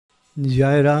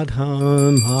Jai Radha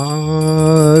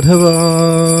Madhava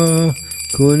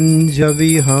Kunja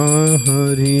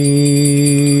Vihari.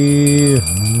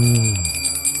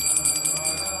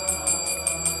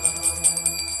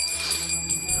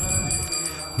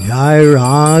 Jai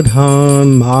Radha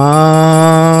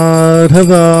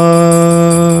Madhava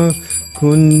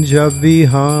Kunja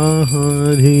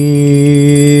Vihari.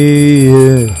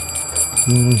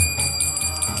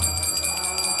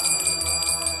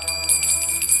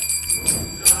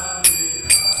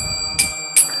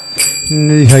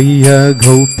 Jaya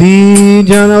Gopi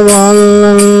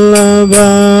Janavallabha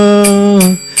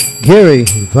Giri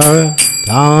Varadhari.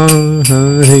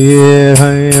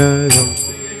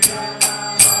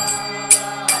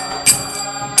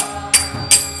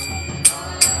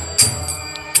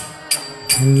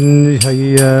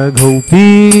 Jaya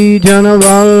Gopi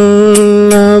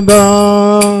Janavallabha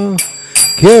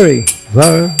Giri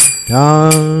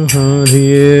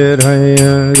Varadhari.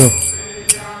 Jaya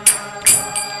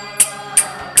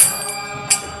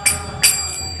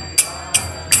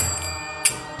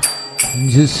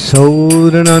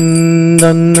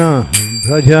Jasodanandana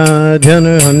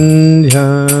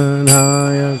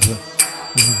Brajajananjanaya.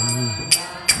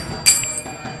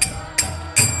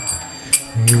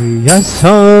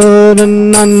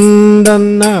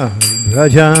 Yasodanandana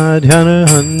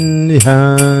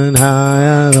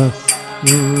Brajajananjanaya.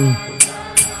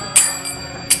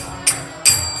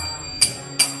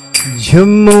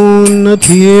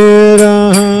 Jamunatira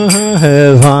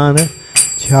Havana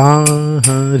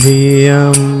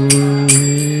Chariyam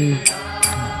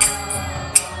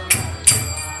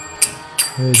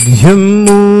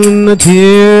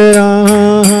Jamunatira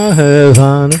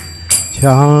Havana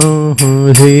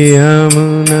Chariyam.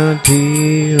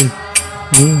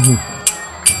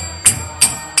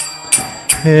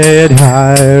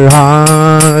 Jai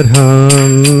Radha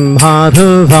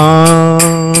Madhava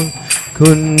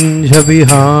Kunja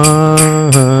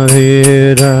Vihari.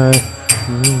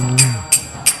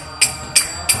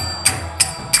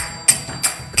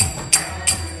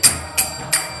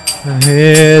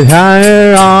 Jai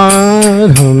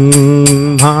Radha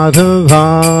Madhava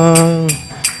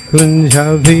Kunja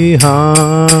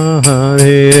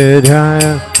Vihari.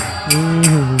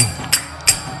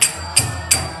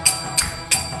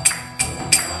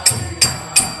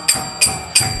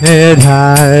 Jaya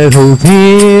Jai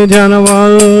Gopi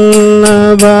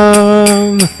Janavallabha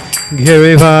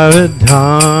Giri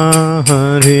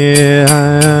Varadhari.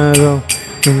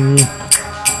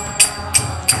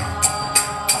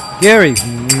 Gary.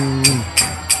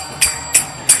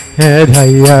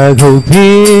 Jaya Gopi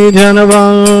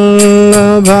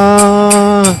Janavallabha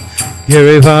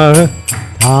Giri Varadhari.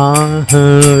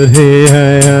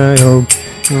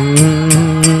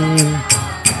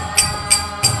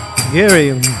 Gary.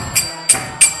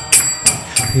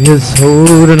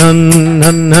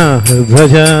 Yasodanandana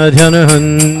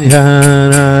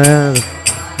Brajajananjanaya.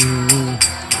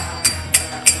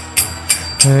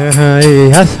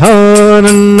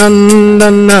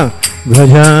 Yasodanandana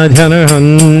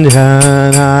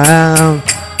Brajajananjanaya.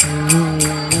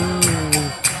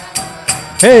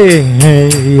 Hey,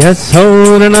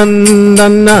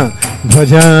 Yasodanandana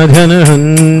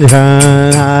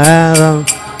Brajajananjanaya.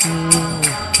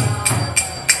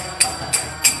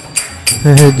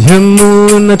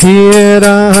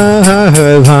 Jamunatira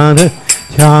Havana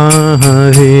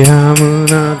Chariyam.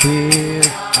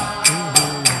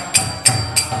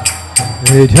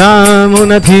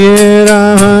 Jamunatira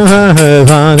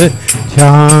Havana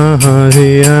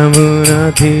Chariyam.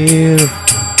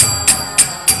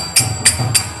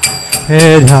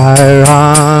 Jai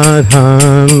Radha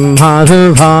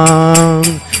Madhava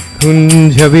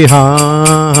Kunja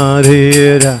Vihari.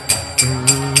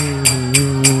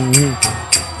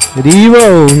 Divo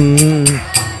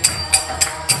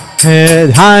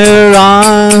Jai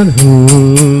Radha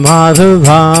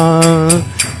Madhava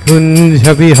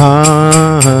Kunja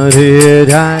Vihari.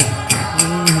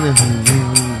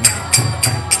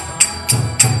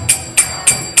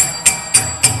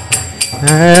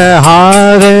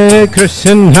 Hare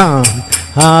Krishna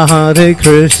Hare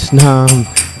Krishna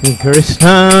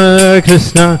Krishna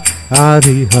Krishna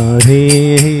Hare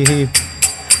Hare.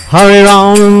 Hare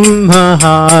Rama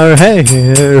Hare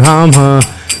Rama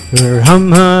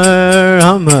Rama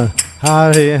Rama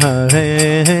Hare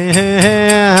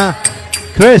Hare.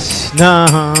 Krishna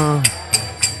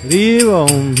Divo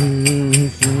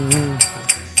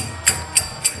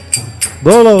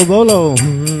Bolo Bolo.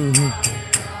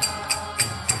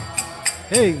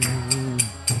 Hey.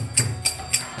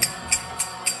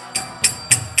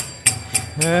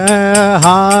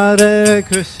 Hare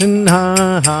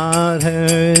Krishna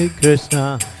Hare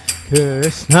Krishna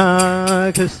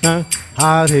Krishna Krishna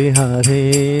Hare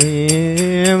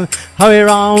Hare Hare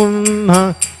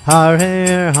Rama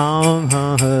Hare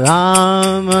Rama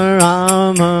Rama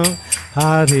Rama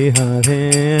Hare Hare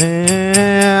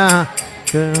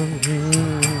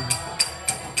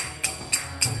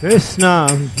Krishna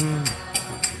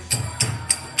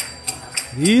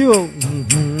Yo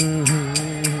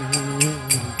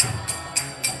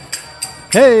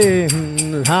Hey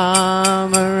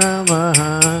Rama Rama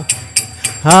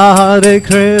Hare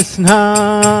Krishna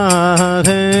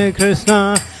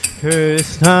Krishna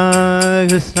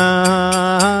Krishna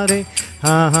Hare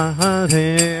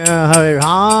Hare Hare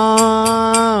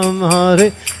Rama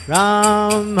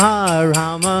Rama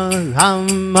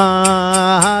Rama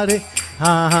Hare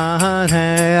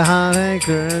Hare Hare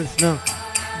Krishna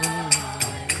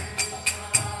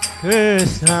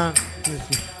Krishna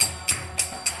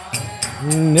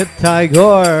Nitai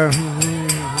Gaur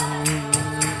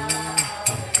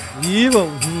Evil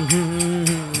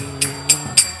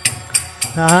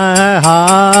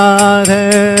Hare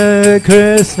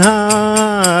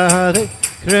Krishna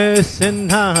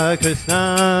Krishna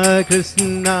Krishna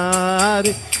Krishna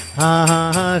Hare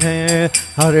Hare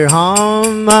Hare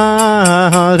Rama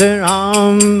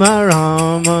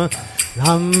Rama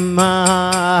Rama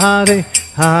Hare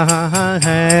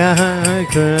Hare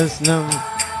Krishna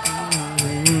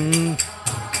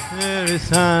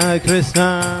Krishna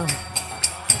Krishna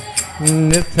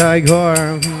Nitai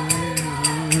Gaur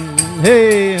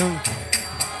Hey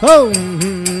Oh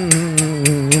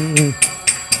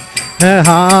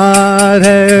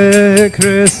Hare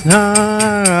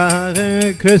Krishna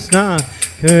Krishna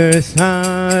Krishna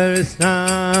Krishna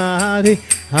Hare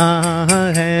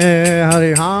Hare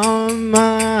Hare Rama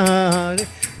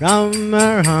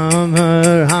Rama Rama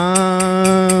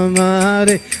Rama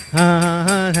Hare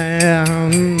Hare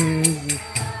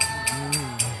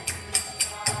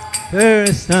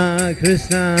Krishna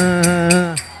Krishna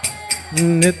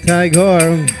Nitai Gaur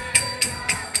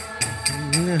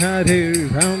Hare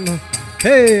Rama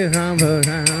Hey Rama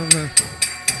Rama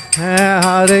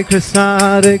Hare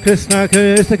Krishna Krishna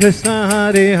Krishna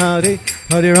Hare Hare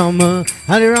Hare Rama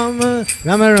Rama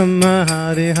Rama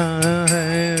Hare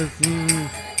Hare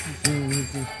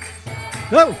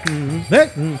Oh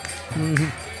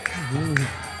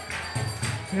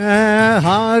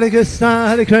Hare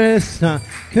Krishna Krishna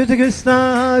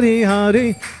Krishna Hare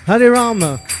Hare Hare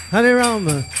Rama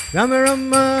Rama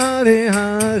Rama Hare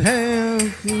Hare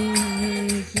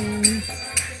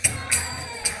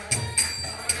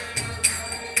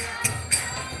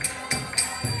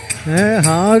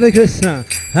Hare Krishna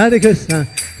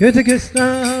Krishna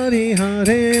Krishna Hare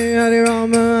Hare Hare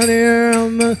Rama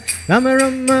Rama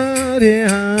Rama Hare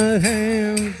Hare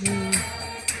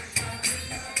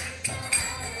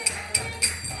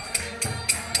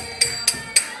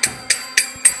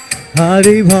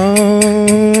Hari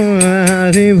Bhom,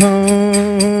 Hari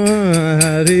Bhom,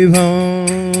 Hari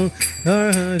Bhom,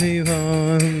 Hari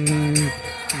Bhom.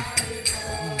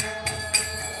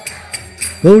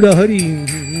 Go to Hari.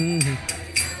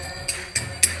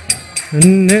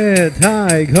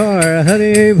 Nitai Gaur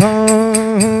Hari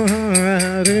Bhom,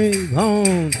 Hari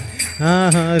Bhom,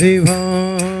 Hari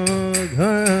Bhom,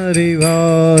 Hari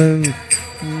Bhom.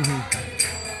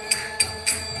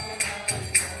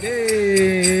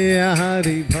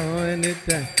 Hari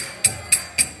Bhonita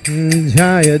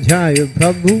Jaya Jaya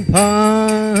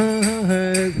Prabhupada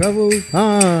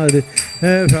Prabhupada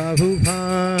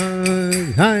Prabhupada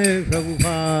Jaya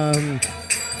Prabhupada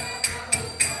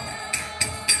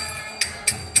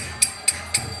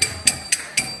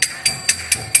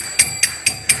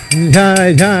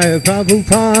Jaya Jaya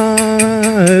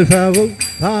Prabhupada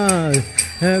Prabhupada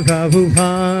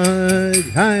Prabhupada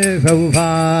Jaya Prabhupada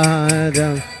Prabhupada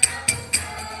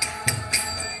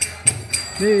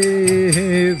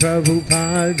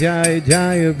Jai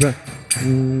Jai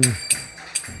Prabhupada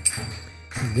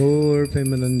Gaur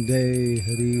Premanande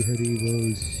Hari Hari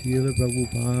Bol Srila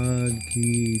Prabhupada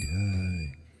Ki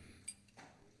Jai.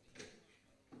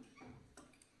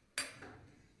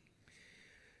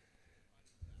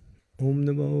 Om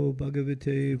Namo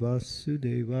Bhagavate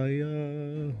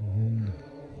Vasudevaya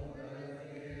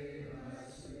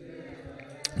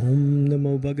Om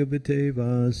Namo Bhagavate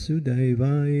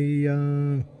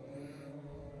Vasudevaya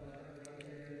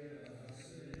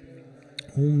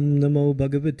Om Namo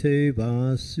Bhagavate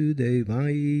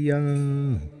Vasudevaya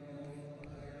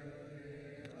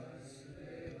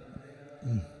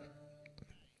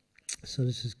So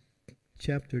this is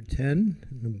chapter 10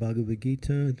 in the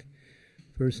Bhagavad-gita,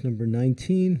 verse number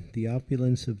 19, the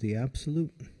opulence of the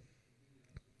Absolute.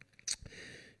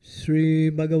 Sri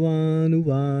Bhagavan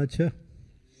Uvacha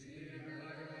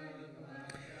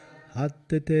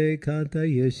Hattate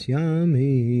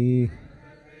katayashyami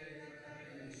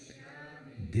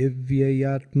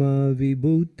divyayatma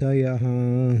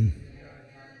vibhutayaha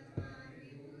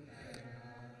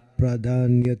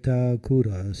pradanyata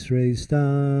kura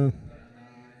sresta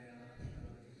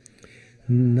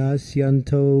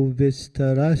nasyanto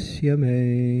vistarasya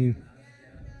me.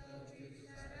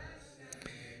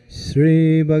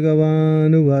 Sri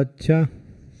Bhagavanu Vacha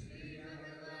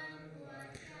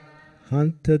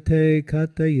Hantate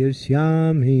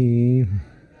Katayashyami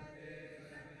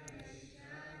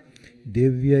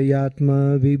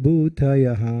Divyayatma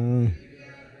Vibhutayaha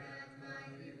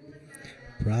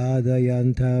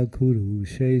Pradayanta Kuru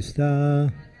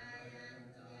Shrestha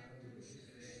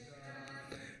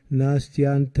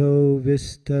Nastyanto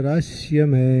Vistarasya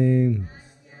me.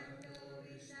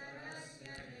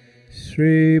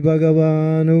 Sri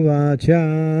Bhagavanu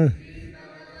Vacha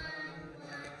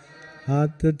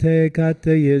Hattate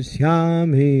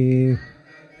Katayashyami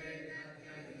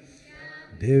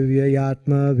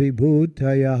Divyayatma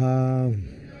Vibhutayaha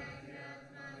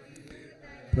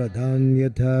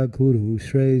Pradanyata Kuru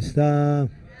Shrestha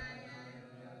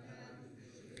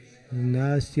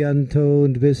Nastyanto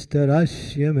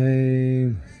Vistarasya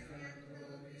me.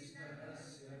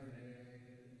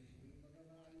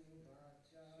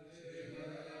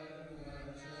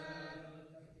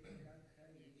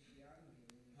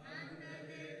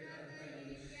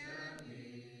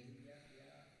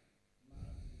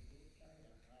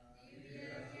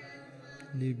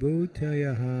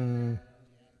 Vibhutayaha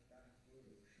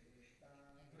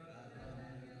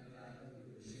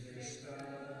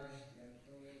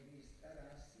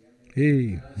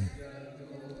Hey.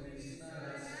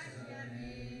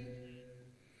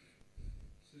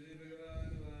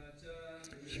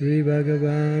 Sri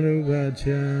Bhagavanu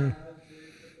Vacha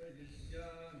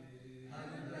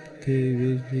Te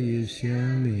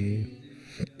Vidyashyami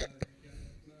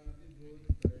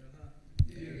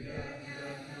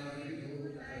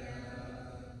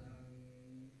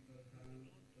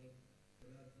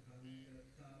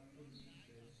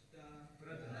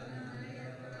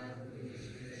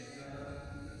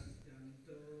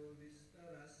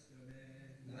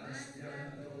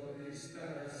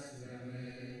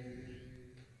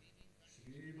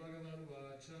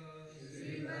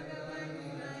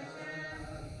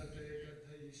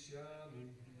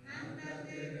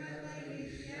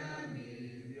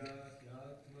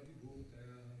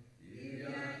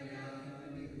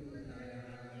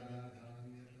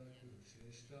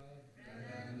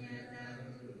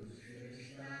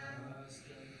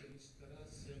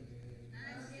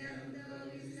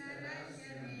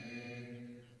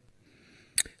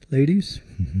Ladies?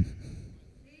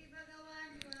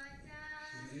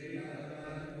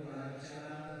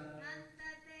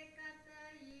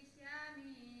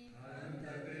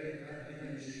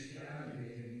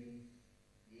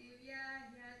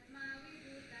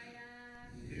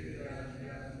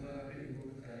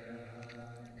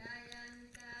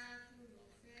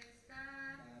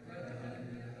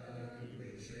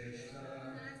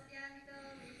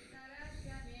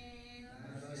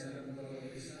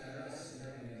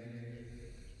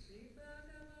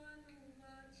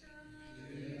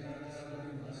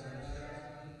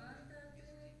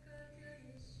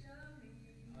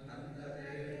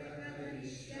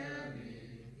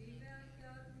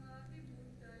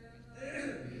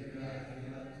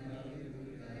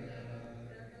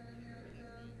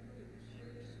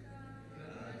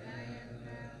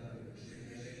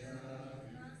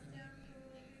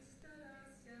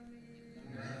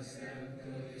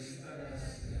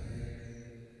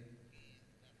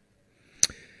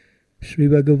 Sri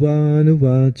Bhagavanu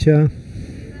Vacha.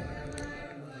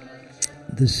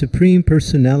 The Supreme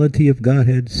Personality of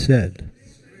Godhead said,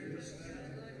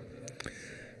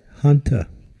 Hanta,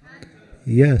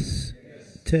 yes,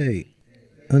 te,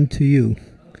 unto you,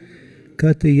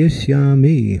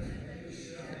 Katayashyami,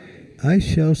 I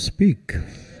shall speak,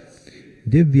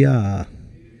 Divya,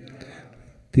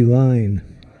 divine,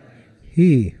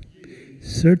 he,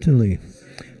 certainly,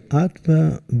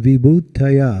 Atma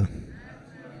Vibhutaya,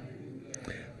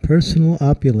 personal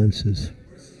opulences,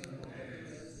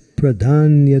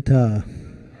 Pradanyata,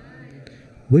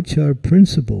 which are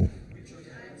principal,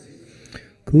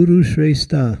 Kuru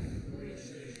Shrestha,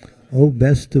 O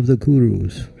best of the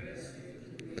Kurus,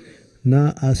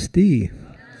 Na Asti,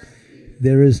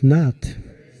 there is not,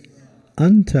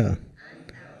 Anta,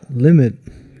 limit,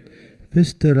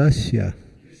 Vistarasya,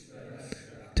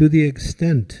 to the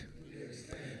extent,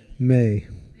 may,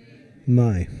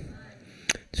 my.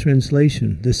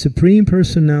 Translation, the Supreme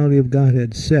Personality of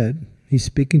Godhead said, He's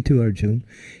speaking to Arjuna.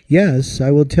 Yes,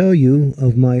 I will tell you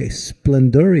of my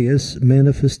splendorous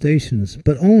manifestations,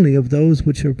 but only of those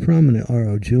which are prominent, O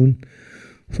Arjuna,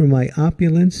 for my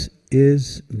opulence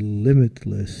is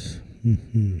limitless.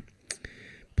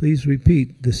 Please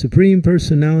repeat. The Supreme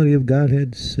Personality of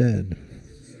Godhead said,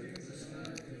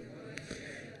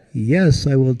 yes,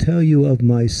 I will tell you of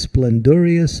my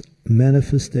splendorous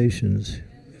manifestations,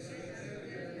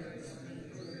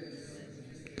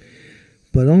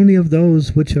 but only of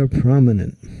those which are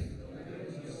prominent.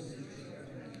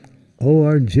 O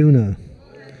Arjuna,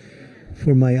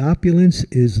 for my opulence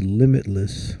is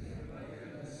limitless.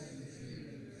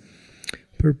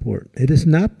 Purport. It is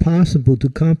not possible to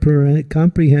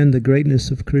comprehend the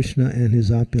greatness of Krishna and his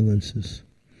opulences.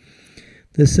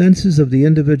 The senses of the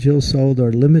individual soul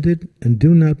are limited and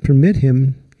do not permit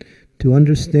him to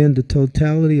understand the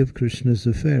totality of Krishna's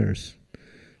affairs.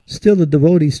 Still, the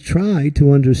devotees try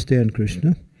to understand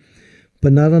Krishna,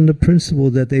 but not on the principle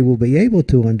that they will be able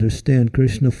to understand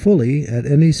Krishna fully at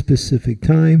any specific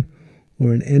time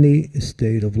or in any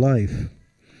state of life.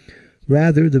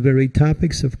 Rather, the very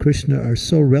topics of Krishna are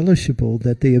so relishable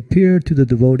that they appear to the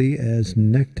devotee as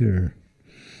nectar.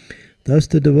 Thus,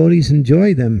 the devotees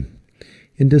enjoy them.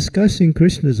 In discussing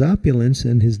Krishna's opulence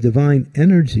and his divine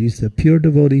energies, the pure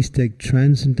devotees take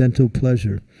transcendental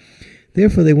pleasure.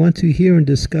 Therefore, they want to hear and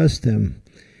discuss them.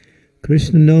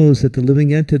 Krishna knows that the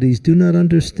living entities do not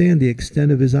understand the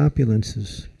extent of his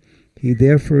opulences. He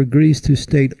therefore agrees to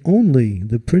state only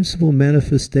the principal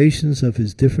manifestations of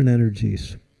his different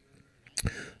energies.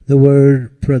 The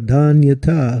word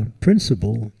pradanyata,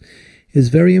 principle, is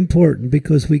very important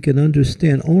because we can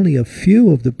understand only a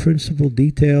few of the principal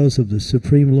details of the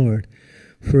Supreme Lord,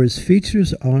 for his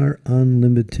features are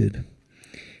unlimited.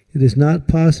 It is not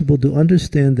possible to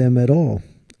understand them at all.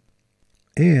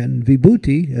 And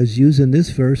vibhuti, as used in this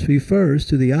verse, refers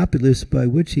to the opulence by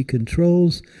which he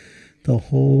controls the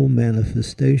whole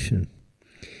manifestation.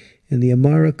 In the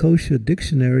Amarakosha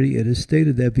dictionary, it is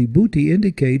stated that vibhuti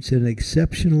indicates an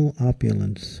exceptional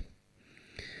opulence.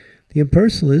 The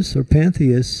impersonalists or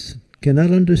pantheists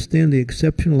cannot understand the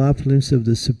exceptional opulence of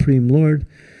the Supreme Lord,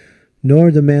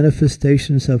 nor the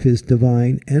manifestations of his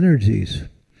divine energies.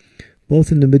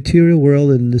 Both in the material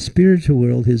world and in the spiritual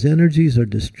world, his energies are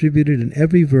distributed in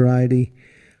every variety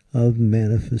of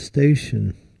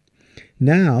manifestation.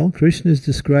 Now, Krishna is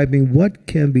describing what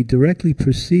can be directly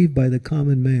perceived by the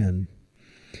common man.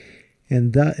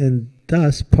 And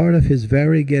thus, part of his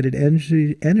variegated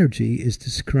energy is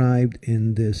described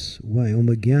in this way. Om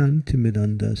Gyan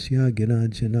Timidandasya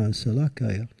Ginajana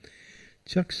Salakaya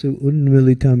Chaksu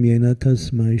Unmilitam Yena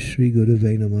Tasmai Shri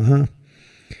Gurave Namaha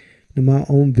Nama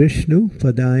Om Vishnu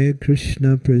Padaya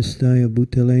Krishna Prestaya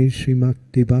Bhutale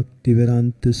Srimakti Bhakti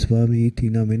Vedanta Swami Iti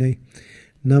Namine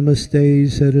Namaste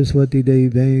Saraswati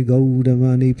Deve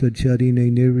Gaudamani Pracharine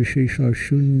Nirvishesha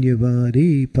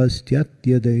Shunyavadi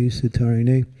Pastyatya De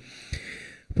Sitarine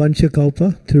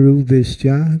Panchakalpa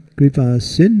Tarubhischa Kripa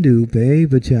Sindhu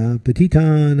Bevacha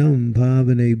Patitanam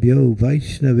Pavanebhyo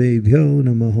Vaishnavebhyo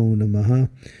Namaho Namaha.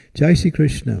 Jai Shri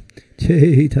Krishna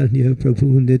Chaitanya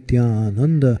Prabhu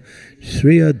Nityananda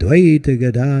Shri Advaita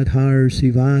Gadadhar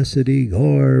Sivasadi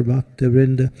Gaur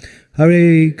Bhaktivinoda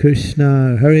Hare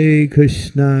Krishna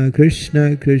Krishna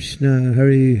Krishna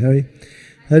Hare Hare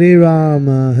Hare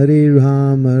Rama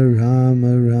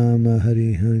Rama Rama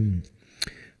Hare Hare.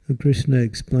 Krishna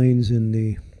explains in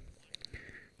the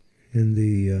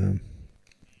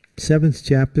 7th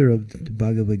chapter of the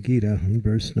Bhagavad-gita, in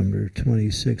verse number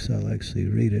 26. I'll actually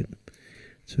read it.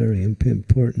 It's very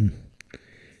important.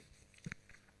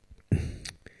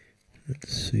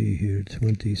 Let's see here,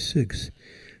 26.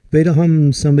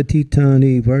 Vedaham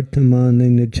samatitani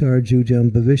vartamani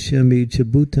nacharjujam bhavishyami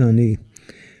chabutani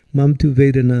mamtu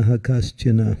vedana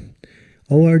hakaschana.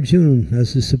 O Arjuna,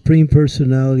 as the Supreme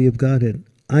Personality of Godhead,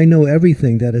 I know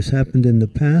everything that has happened in the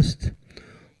past,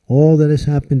 all that is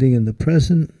happening in the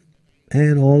present,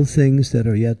 and all things that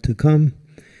are yet to come.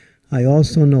 I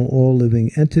also know all living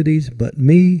entities, but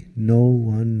me no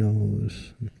one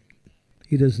knows.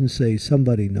 He doesn't say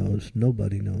somebody knows,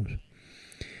 nobody knows.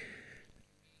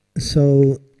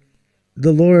 So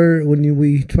the Lord, when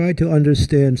we try to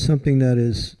understand something that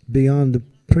is beyond the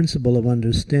principle of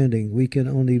understanding, we can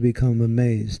only become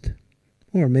amazed,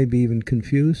 or maybe even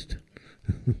confused.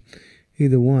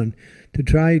 Either one. To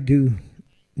try to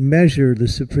measure the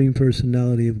Supreme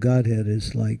Personality of Godhead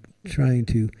is like trying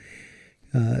to,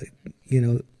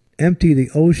 empty the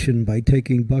ocean by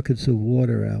taking buckets of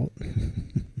water out.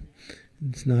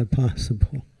 It's not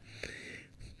possible.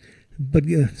 But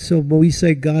so when we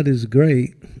say God is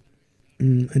great,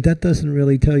 and that doesn't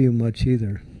really tell you much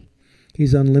either.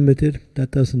 He's unlimited.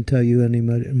 That doesn't tell you any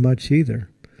much either.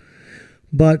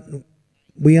 But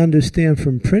we understand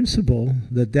from principle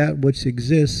that that which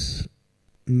exists,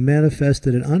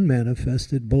 manifested and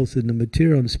unmanifested, both in the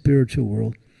material and spiritual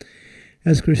world,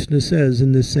 as Krishna says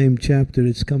in this same chapter,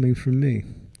 it's coming from me.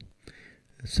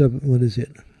 So, what is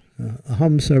it?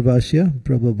 Aham sarvasya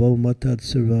prabhavo matat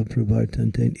sarva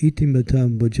pravartante iti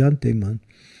matam bhujante man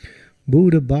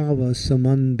buddha bhava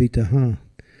samanbitaha.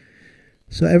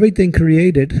 So everything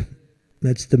created,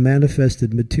 that's the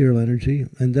manifested material energy,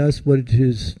 and thus what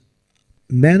is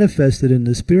manifested in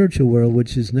the spiritual world,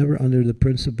 which is never under the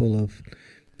principle of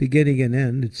beginning and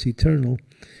end, it's eternal,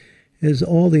 is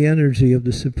all the energy of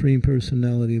the Supreme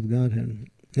Personality of Godhead.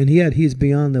 And yet he's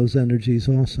beyond those energies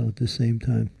also at the same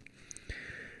time.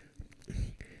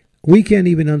 We can't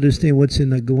even understand what's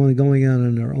going on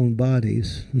in our own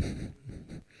bodies.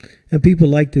 And people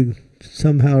like to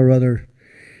somehow or other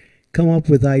come up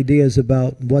with ideas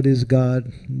about what is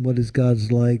God, what is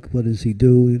God's like, what does he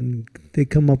do, and they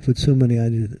come up with so many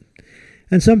ideas.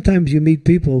 And sometimes you meet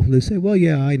people who say, well,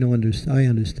 yeah, I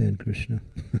understand Krishna.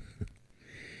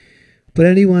 But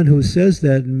anyone who says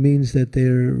that means that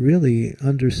they're really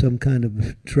under some kind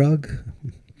of drug,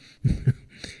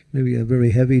 maybe a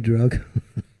very heavy drug,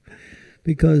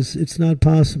 because it's not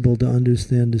possible to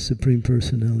understand the Supreme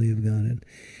Personality of Godhead.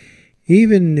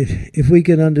 Even if we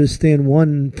could understand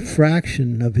one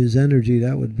fraction of his energy,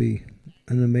 that would be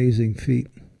an amazing feat.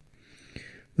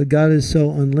 But God is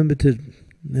so unlimited,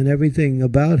 and everything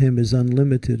about him is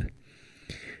unlimited.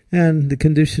 And the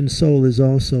conditioned soul is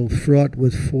also fraught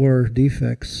with 4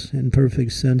 defects.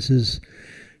 Imperfect senses,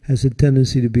 has a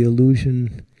tendency to be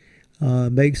illusion,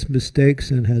 makes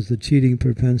mistakes, and has the cheating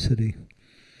propensity.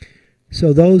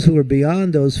 So those who are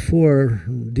beyond those 4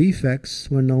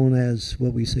 defects were known as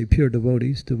what we say pure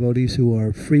devotees, devotees who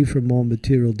are free from all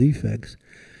material defects.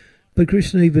 But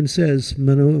Krishna even says,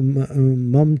 what is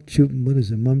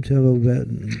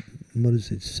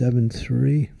it,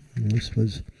 7.3? This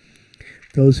was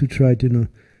those who tried to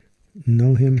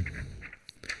know him.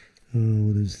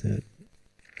 What is that?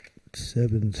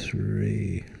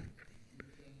 7.3.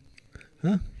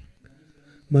 Huh?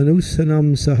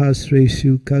 Manusanam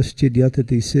sahasreshu kaschid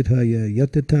yatati siddhaya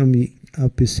yatatam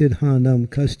apisidhanam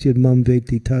kaschid mam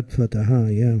veti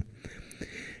tatvataha.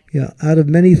 Yeah. Out of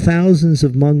many thousands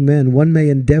among men, one may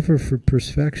endeavor for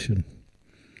perfection.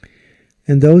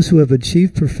 And those who have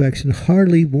achieved perfection,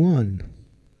 hardly one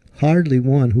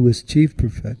who has achieved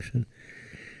perfection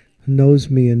knows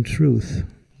me in truth.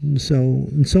 And so,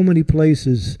 in so many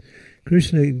places,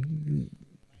 Krishna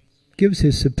gives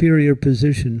his superior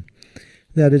position,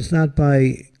 that it's not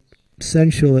by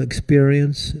sensual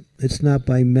experience, it's not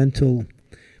by mental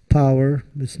power,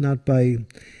 it's not by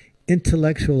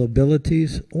intellectual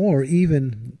abilities, or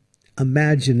even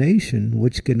imagination,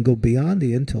 which can go beyond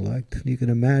the intellect. You can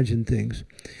imagine things,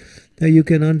 that you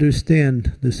can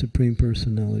understand the Supreme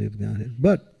Personality of Godhead.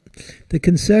 But the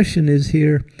concession is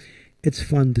here, it's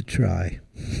fun to try.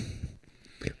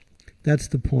 That's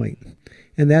the point.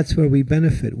 And that's where we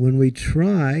benefit, when we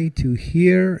try to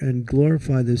hear and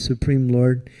glorify the Supreme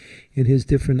Lord in his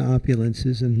different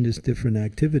opulences and his different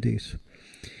activities.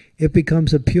 It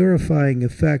becomes a purifying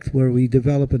effect where we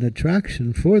develop an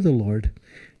attraction for the Lord,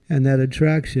 and that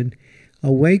attraction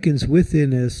awakens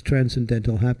within us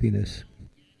transcendental happiness.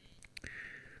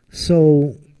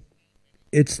 So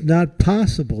it's not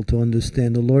possible to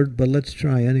understand the Lord, but let's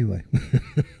try anyway.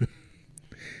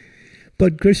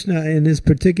 But Krishna, in this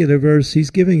particular verse, he's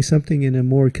giving something in a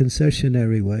more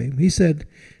concessionary way. He said,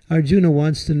 Arjuna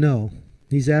wants to know.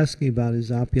 He's asking about his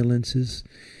opulences,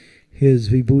 his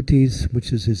vibhutis,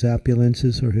 which is his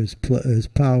opulences or his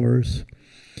powers.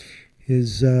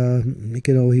 His,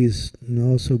 he's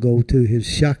also go to his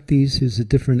shaktis, his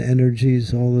different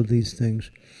energies, all of these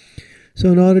things.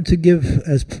 So in order to give,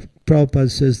 as Prabhupada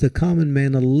says, the common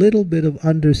man a little bit of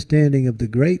understanding of the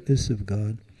greatness of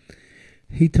God,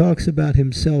 he talks about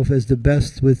himself as the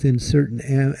best within certain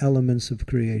elements of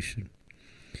creation.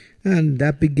 And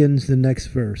that begins the next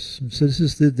verse. So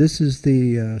this is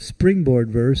the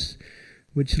springboard verse,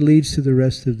 which leads to the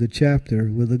rest of the chapter,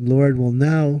 where the Lord will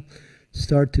now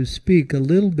start to speak a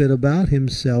little bit about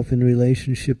himself in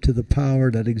relationship to the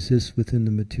power that exists within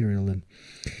the material. And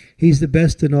he's the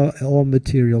best in all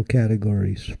material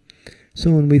categories.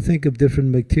 So when we think of different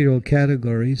material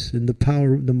categories, and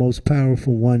the most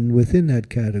powerful one within that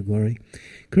category,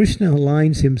 Krishna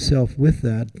aligns himself with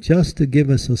that just to give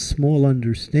us a small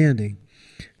understanding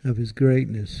of his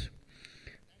greatness.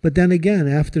 But then again,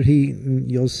 after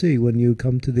you'll see when you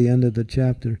come to the end of the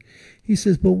chapter, he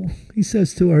says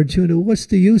to Arjuna, what's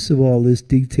the use of all this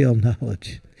detailed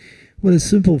knowledge? What a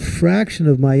simple fraction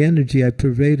of my energy I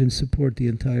pervade and support the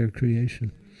entire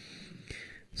creation.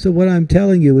 So what I'm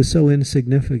telling you is so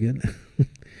insignificant.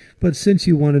 But since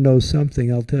you want to know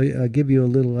something, I'll give you a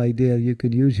little idea. You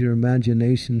could use your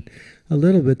imagination a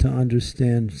little bit to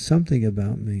understand something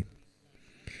about me.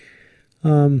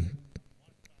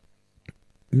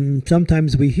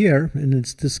 Sometimes we hear, and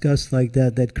it's discussed like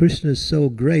that, that Krishna is so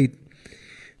great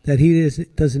that he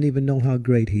doesn't even know how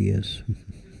great he is.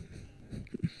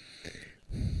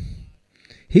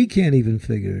 He can't even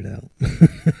figure it out.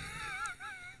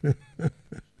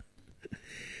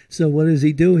 So what does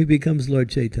he do? He becomes Lord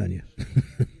Chaitanya.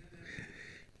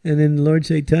 And in Lord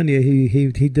Chaitanya,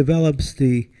 he develops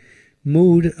the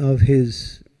mood of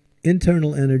his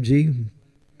internal energy,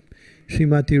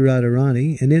 Srimati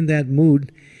Radharani, and in that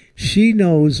mood, she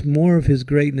knows more of his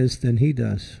greatness than he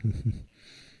does.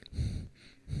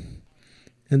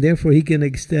 And therefore he can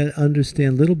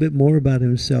understand a little bit more about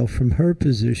himself from her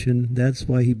position. That's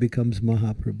why he becomes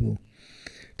Mahaprabhu.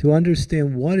 To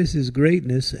understand what is his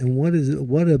greatness and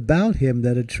what about him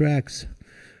that attracts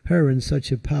her in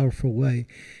such a powerful way,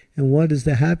 and what is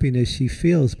the happiness she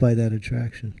feels by that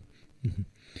attraction.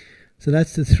 So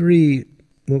that's the three,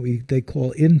 they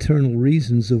call internal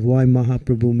reasons of why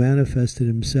Mahaprabhu manifested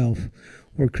himself,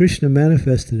 or Krishna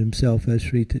manifested himself as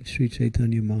Sri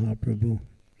Chaitanya Mahaprabhu.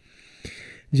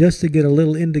 Just to get a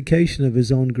little indication of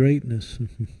his own greatness.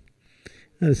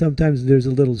 Sometimes there's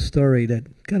a little story, that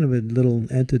kind of a little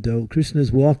antidote.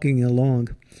 Krishna's walking along,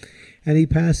 and he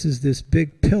passes this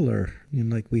big pillar,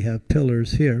 like we have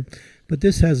pillars here, but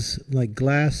this has like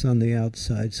glass on the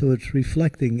outside, so it's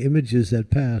reflecting images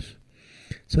that pass.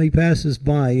 So he passes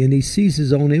by, and he sees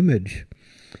his own image,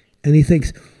 and he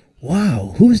thinks,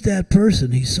 wow, who's that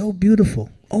person? He's so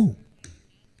beautiful. Oh,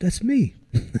 that's me.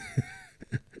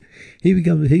 He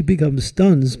becomes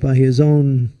stunned by his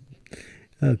own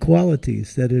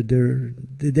qualities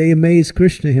they amaze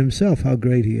Krishna himself, how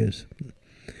great he is.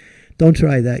 Don't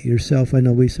try that yourself. I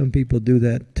know some people do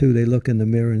that too. They look in the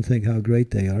mirror and think how great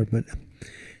they are. But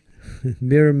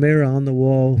mirror, mirror on the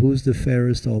wall, who's the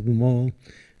fairest of them all?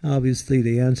 Obviously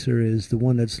the answer is the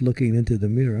one that's looking into the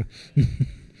mirror.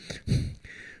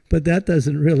 But that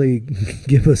doesn't really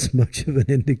give us much of an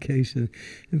indication.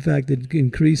 In fact, it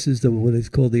increases what is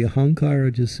called the ahankara.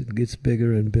 It just gets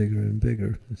bigger and bigger and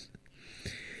bigger.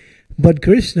 But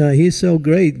Krishna, he's so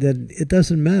great that it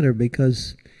doesn't matter,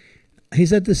 because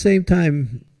he's at the same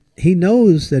time, he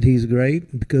knows that he's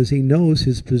great because he knows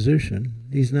his position.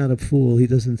 He's not a fool. He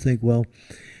doesn't think, well,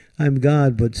 I'm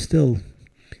God, but still,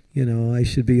 I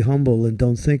should be humble and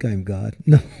don't think I'm God.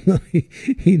 No,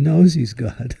 he knows he's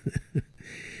God.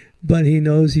 But he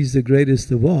knows he's the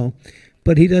greatest of all.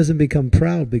 But he doesn't become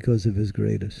proud because of his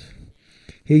greatness.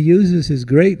 He uses his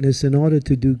greatness in order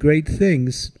to do great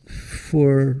things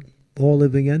for all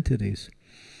living entities.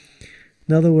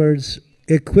 In other words,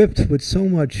 equipped with so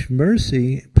much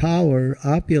mercy, power,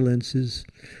 opulences,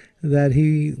 that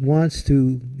he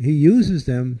uses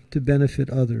them to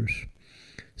benefit others.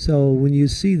 So when you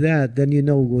see that, then you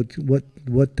know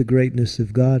what the greatness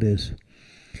of God is.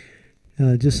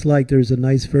 Just like there's a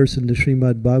nice verse in the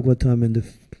Srimad Bhagavatam in the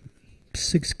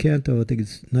 6th canto, I think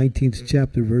it's 19th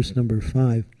chapter, verse number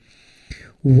 5.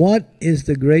 What is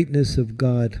the greatness of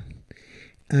God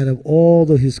out of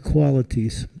all of his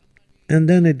qualities? And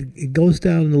then it goes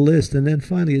down the list, and then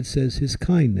finally it says his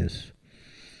kindness.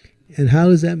 And how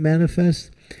does that manifest?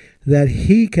 That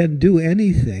he can do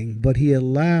anything, but he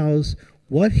allows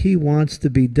what he wants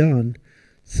to be done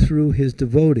through his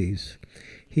devotees.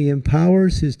 He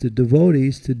empowers his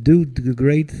devotees to do the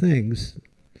great things.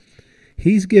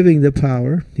 He's giving the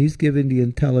power, he's giving the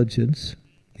intelligence,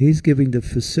 he's giving the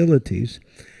facilities,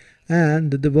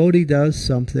 and the devotee does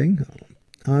something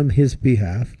on his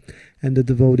behalf, and the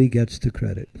devotee gets the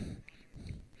credit.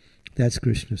 That's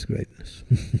Krishna's greatness.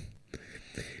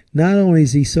 Not only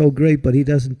is he so great, but he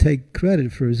doesn't take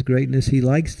credit for his greatness. He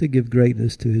likes to give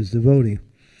greatness to his devotee.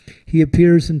 He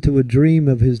appears into a dream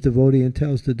of his devotee and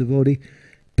tells the devotee,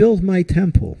 build my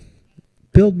temple.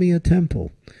 Build me a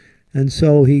temple. And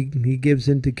so he gives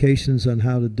indications on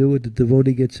how to do it. The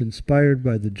devotee gets inspired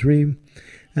by the dream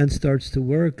and starts to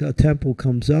work. A temple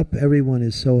comes up. Everyone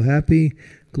is so happy,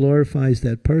 glorifies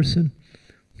that person,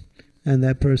 and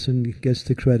that person gets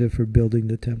the credit for building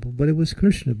the temple. But it was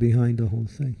Krishna behind the whole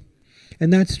thing.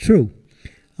 And that's true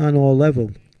on all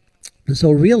levels. And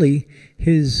so really,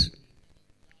 his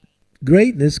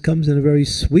greatness comes in a very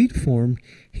sweet form.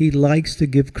 He likes to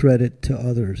give credit to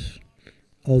others,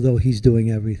 although he's doing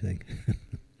everything.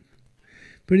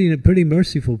 Pretty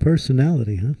merciful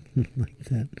personality, huh? Like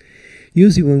that.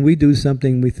 Usually when we do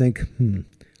something, we think,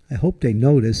 I hope they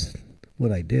notice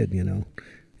what I did, you know.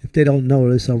 If they don't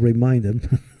notice, I'll remind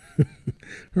them.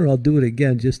 Or I'll do it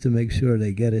again just to make sure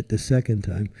they get it the second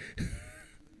time.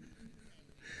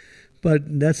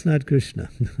 But that's not Krishna.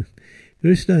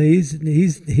 Krishna,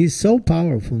 he's so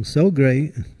powerful and so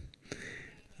great.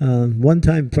 One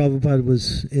time Prabhupada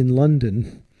was in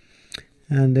London,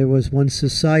 and there was one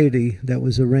society that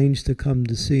was arranged to come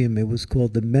to see him. It was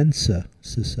called the Mensa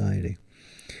Society.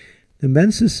 The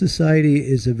Mensa Society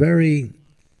is a very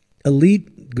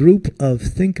elite group of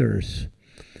thinkers.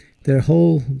 Their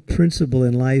whole principle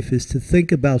in life is to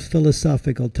think about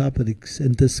philosophical topics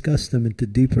and discuss them into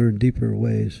deeper and deeper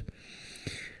ways.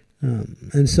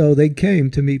 And so they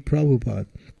came to meet Prabhupada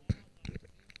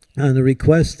on the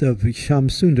request of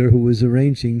Shyam Sundar, who was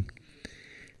arranging.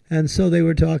 And so they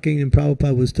were talking, and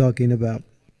Prabhupada was talking about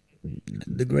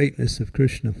the greatness of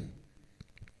Krishna.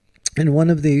 And one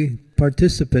of the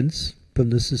participants from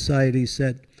the society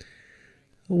said,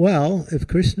 well, if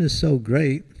Krishna is so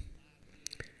great,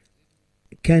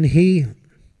 can he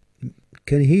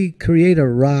create a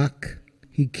rock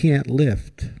he can't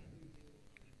lift?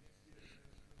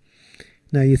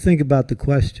 Now you think about the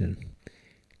question.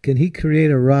 Can he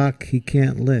create a rock he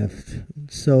can't lift?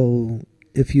 So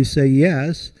if you say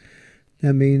yes,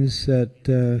 that means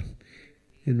that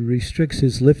it restricts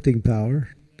his lifting power.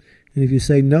 And if you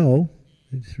say no,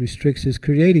 it restricts his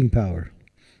creating power.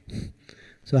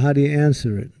 So how do you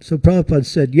answer it? So Prabhupada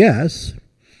said yes,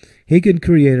 he can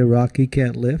create a rock he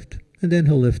can't lift, and then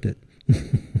he'll lift it.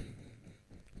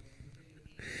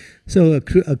 So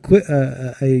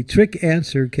a trick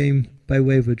answer came by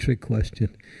way of a trick question.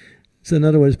 So in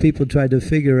other words, people try to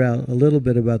figure out a little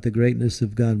bit about the greatness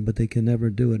of God, but they can never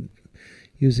do it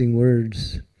using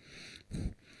words.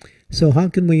 So how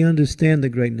can we understand the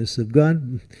greatness of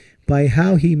God? By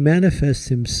how he manifests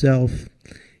himself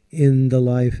in the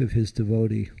life of his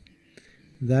devotee.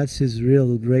 That's his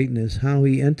real greatness, how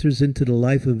he enters into the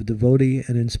life of a devotee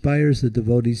and inspires the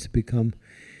devotees to become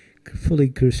fully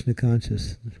Krishna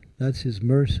conscious. That's his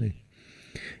mercy.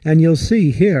 And you'll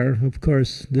see here, of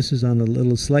course, this is on a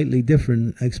little slightly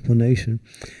different explanation,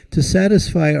 to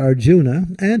satisfy Arjuna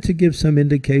and to give some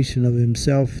indication of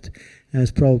himself,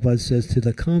 as Prabhupada says, to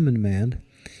the common man,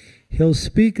 he'll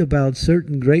speak about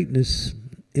certain greatness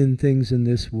in things in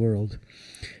this world.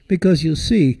 Because you'll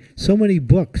see so many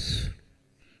books,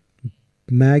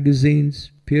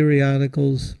 magazines,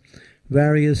 periodicals,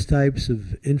 various types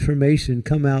of information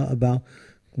come out about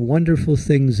wonderful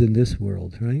things in this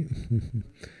world, right?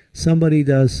 Somebody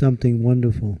does something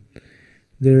wonderful.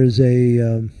 There's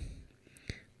a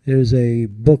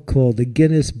book called the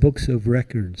Guinness Books of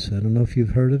Records. I don't know if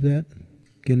you've heard of that.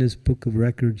 Guinness Book of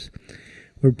Records,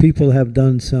 where people have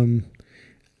done some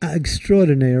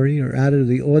extraordinary or out of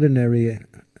the ordinary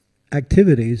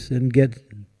activities and get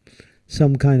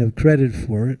some kind of credit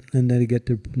for it, and then they get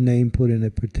their name put in a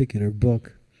particular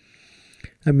book.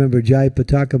 I remember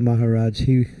Jayapataka Maharaj,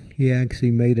 he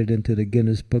actually made it into the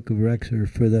Guinness Book of Records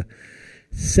for the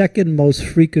second most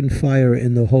frequent flyer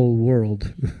in the whole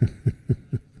world.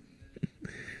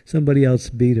 Somebody else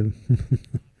beat him.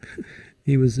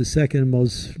 He was the second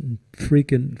most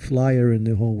frequent flyer in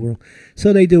the whole world.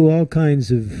 So they do all kinds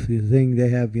of things. They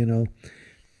have, there's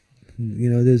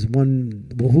one,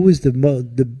 well, who was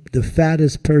the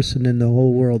fattest person in the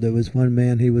whole world? There was one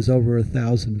man, he was over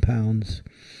 1,000 pounds.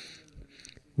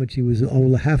 Which he was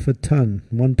over half a ton,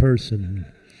 one person.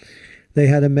 They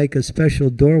had to make a special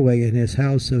doorway in his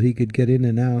house so he could get in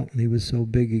and out. And he was so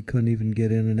big he couldn't even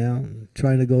get in and out.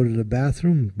 Trying to go to the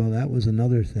bathroom, well, that was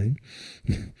another thing.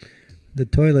 The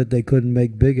toilet they couldn't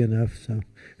make big enough, so.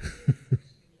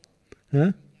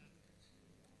 Huh?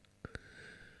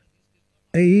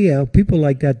 Yeah, people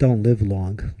like that don't live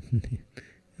long.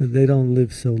 They don't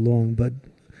live so long. But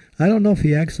I don't know if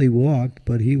he actually walked,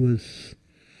 but he was...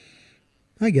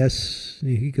 I guess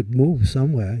he could move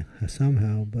somewhere,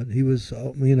 somehow, but he was,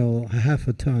 half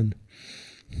a ton.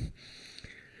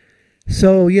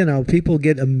 So, people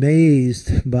get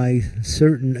amazed by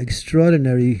certain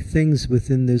extraordinary things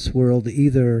within this world,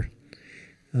 either,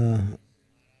 you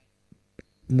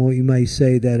might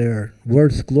say, that are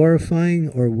worth glorifying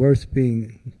or worth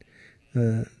being,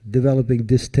 developing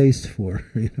distaste for.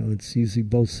 It's usually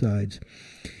both sides.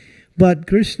 But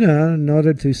Krishna, in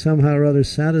order to somehow or other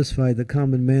satisfy the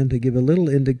common man, to give a little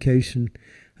indication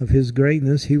of his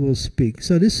greatness, he will speak.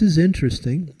 So this is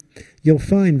interesting. You'll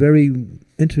find very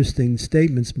interesting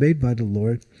statements made by the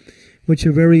Lord, which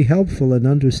are very helpful in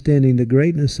understanding the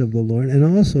greatness of the Lord and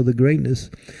also the greatness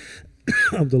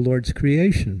of the Lord's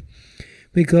creation.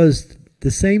 Because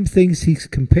the same things he's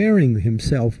comparing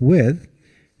himself with,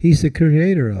 he's the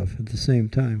creator of at the same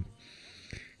time.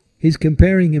 He's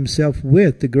comparing himself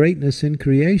with the greatness in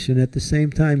creation. At the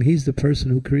same time, he's the person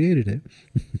who created it.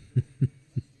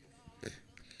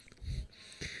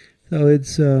 So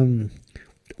it's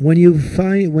when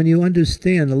you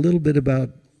understand a little bit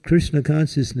about Krishna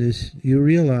consciousness, you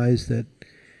realize that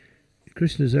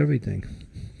Krishna is everything.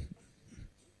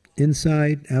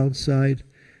 Inside, outside,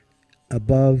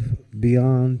 above,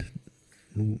 beyond,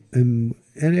 and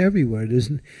everywhere.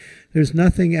 There's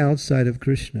nothing outside of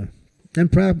Krishna.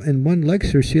 And in one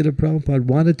lecture, Srila Prabhupada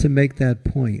wanted to make that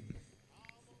point.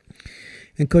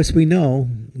 And of course we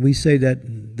say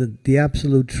that the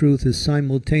absolute truth is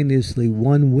simultaneously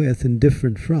one with and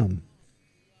different from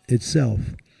itself.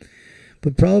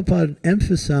 But Prabhupada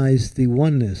emphasized the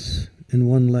oneness in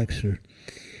one lecture.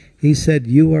 He said,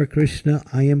 you are Krishna,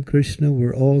 I am Krishna,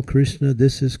 we're all Krishna,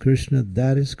 this is Krishna,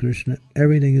 that is Krishna,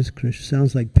 everything is Krishna.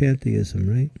 Sounds like pantheism,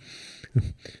 right?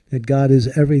 That God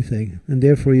is everything, and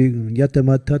therefore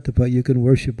yatamat tatapa, you can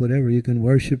worship whatever. You can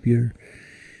worship your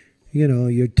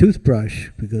toothbrush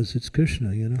because it's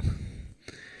Krishna,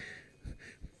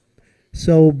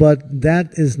 So, but that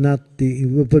is not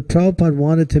but Prabhupada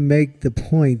wanted to make the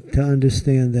point to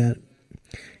understand that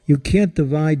you can't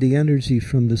divide the energy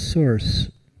from the source.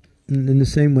 In the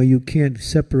same way, you can't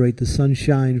separate the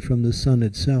sunshine from the sun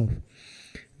itself.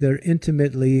 They're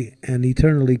intimately and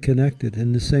eternally connected.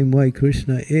 In the same way,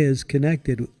 Krishna is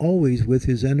connected always with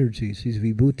his energies, his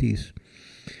vibhutis.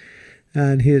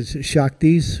 And his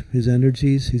shaktis, his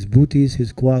energies, his bhutis,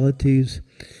 his qualities,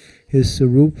 his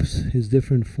sarups, his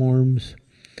different forms,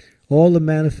 all the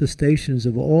manifestations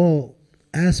of all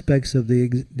aspects of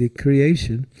the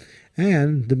creation,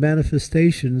 and the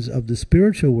manifestations of the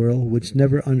spiritual world, which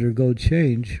never undergo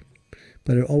change,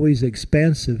 but are always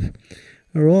expansive,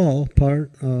 are all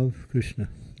part of Krishna.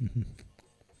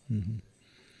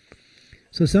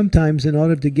 So sometimes, in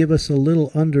order to give us a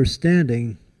little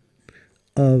understanding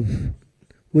of,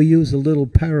 we use a little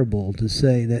parable to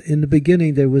say that in the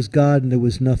beginning there was God and there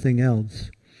was nothing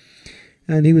else.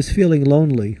 And he was feeling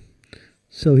lonely,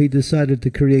 so he decided to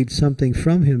create something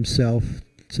from himself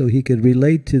so he could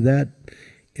relate to that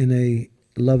in a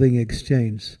loving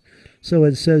exchange. So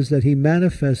it says that he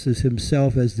manifests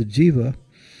himself as the jiva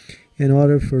in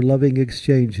order for loving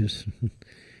exchanges.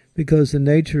 Because the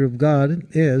nature of God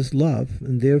is love,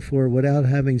 and therefore without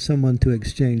having someone to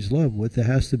exchange love with, there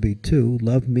has to be two.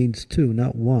 Love means two,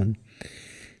 not one.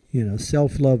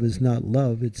 Self-love is not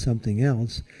love, it's something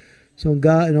else. So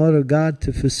in order God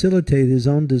to facilitate his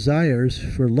own desires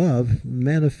for love,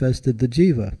 manifested the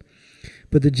jiva.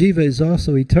 But the jiva is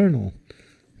also eternal.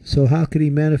 So how could he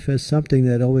manifest something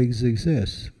that always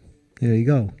exists? There you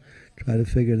go. Try to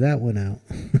figure that one out.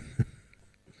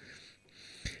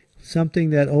 Something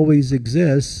that always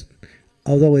exists,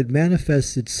 although it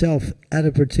manifests itself at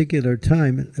a particular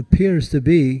time, it appears to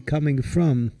be coming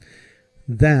from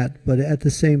that, but at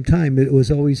the same time it was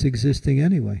always existing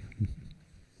anyway.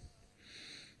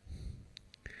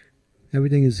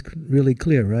 Everything is really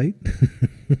clear, right?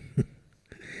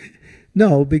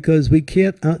 No, because we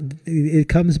can't, it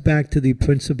comes back to the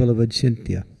principle of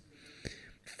achintya.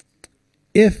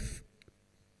 If,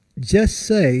 just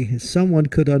say, someone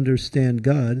could understand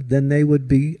God, then they would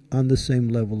be on the same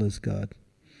level as God.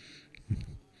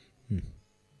 And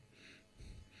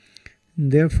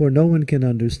therefore, no one can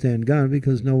understand God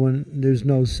because there's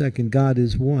no second. God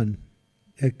is one.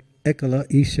 Ekala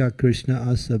Isha Krishna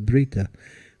Asabrita.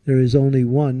 There is only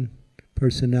one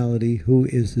personality who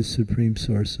is the supreme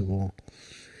source of all.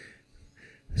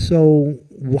 So,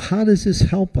 how does this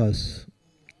help us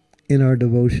in our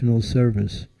devotional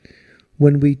service?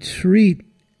 When we treat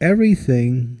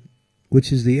everything,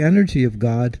 which is the energy of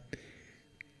God,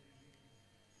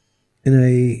 in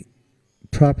a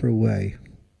proper way.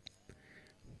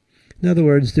 In other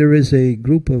words, there is a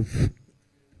group of,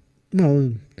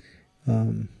 we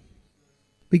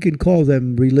can call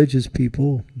them religious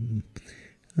people.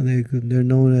 They're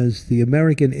known as the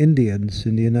American Indians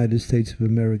in the United States of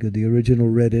America, the original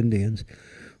Red Indians,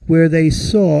 where they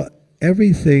saw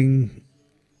everything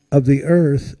of the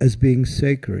earth as being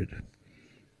sacred.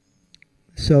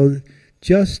 So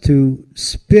just to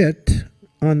spit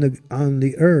on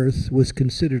the earth was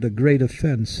considered a great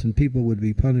offense, and people would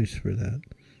be punished for that.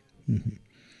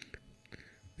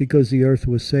 Because the earth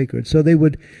was sacred. So they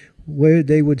would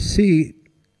see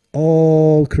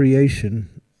all creation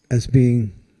as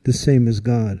being the same as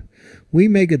God. We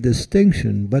make a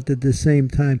distinction, but at the same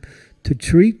time, to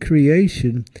treat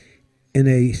creation in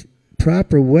a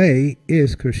proper way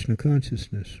is Krishna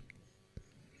consciousness.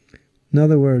 In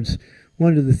other words,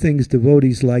 one of the things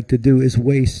devotees like to do is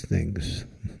waste things.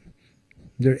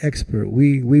 They're expert.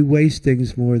 We waste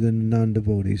things more than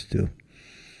non-devotees do.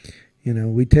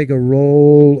 We take a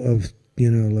roll of,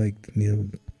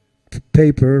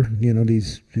 paper,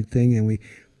 these thing, and we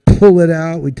pull it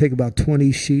out. We take about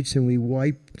 20 sheets and we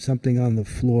wipe something on the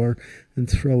floor and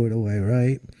throw it away,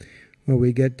 right? Or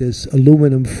we get this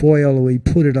aluminum foil and we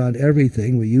put it on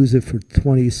everything. We use it for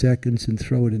 20 seconds and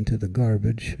throw it into the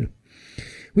garbage.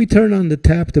 We turn on the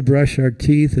tap to brush our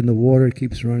teeth and the water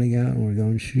keeps running out and we're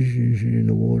going shh, shh, shh, and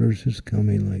the water's just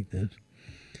coming like this.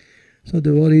 So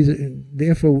devotees,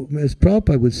 therefore, as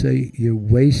Prabhupada would say, you're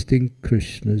wasting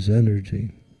Krishna's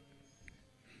energy.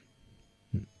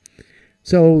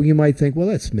 So you might think, well,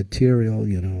 that's material,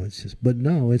 it's just, but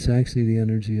no, it's actually the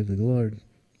energy of the Lord,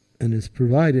 and it's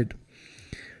provided.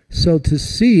 So to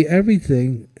see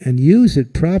everything and use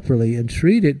it properly and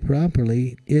treat it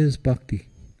properly is bhakti.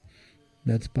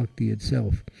 That's bhakti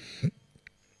itself.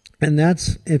 And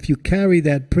that's, if you carry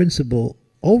that principle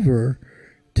over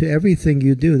to everything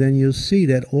you do, then you'll see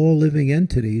that all living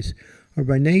entities are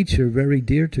by nature very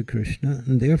dear to Krishna,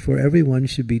 and therefore everyone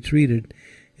should be treated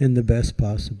in the best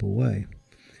possible way.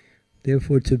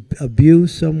 Therefore, to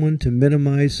abuse someone, to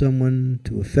minimize someone,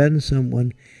 to offend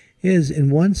someone, is in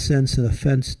one sense an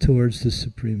offense towards the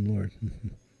Supreme Lord.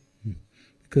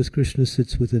 Because Krishna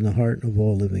sits within the heart of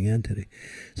all living entity.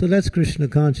 So that's Krishna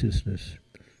consciousness.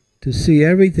 To see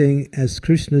everything as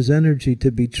Krishna's energy, to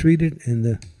be treated in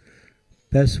the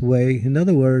best way. In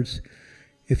other words,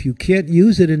 if you can't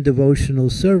use it in devotional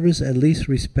service, at least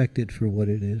respect it for what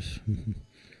it is.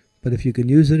 But if you can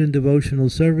use it in devotional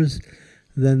service,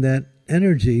 then that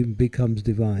energy becomes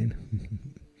divine.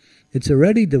 It's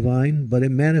already divine, but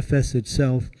it manifests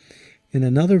itself in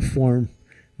another form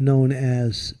known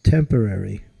as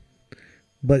temporary.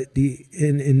 But the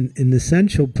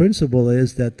essential principle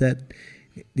is that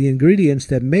the ingredients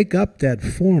that make up that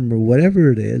form, or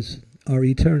whatever it is, are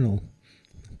eternal.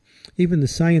 Even the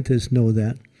scientists know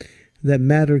that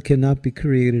matter cannot be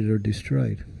created or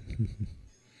destroyed.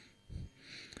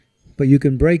 But you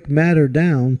can break matter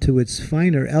down to its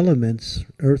finer elements,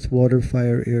 earth, water,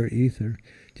 fire, air, ether.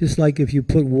 Just like if you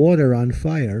put water on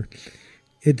fire,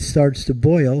 it starts to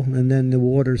boil and then the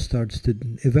water starts to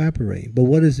evaporate. But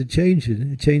what does it change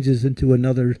in? It changes into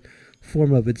another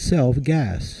form of itself,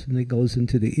 gas, and it goes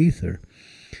into the ether.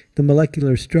 The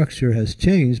molecular structure has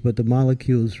changed, but the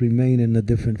molecules remain in a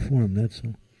different form, that's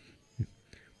all.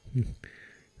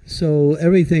 So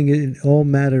everything, all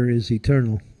matter is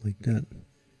eternal, like that.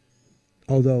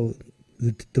 Although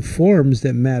the forms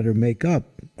that matter make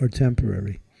up are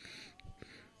temporary.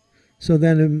 So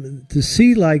then to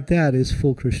see like that is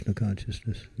full Krishna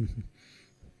consciousness.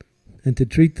 And to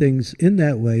treat things in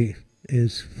that way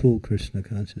is full Krishna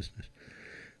consciousness.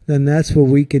 Then that's what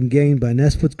we can gain by, and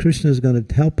that's what Krishna is going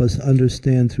to help us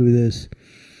understand through this,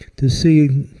 to see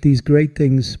these great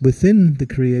things within the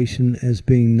creation as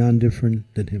being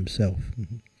non-different than himself.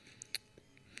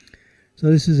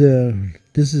 So this is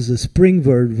a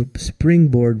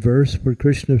springboard verse where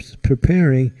Krishna is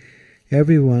preparing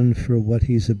everyone for what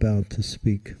he's about to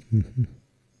speak.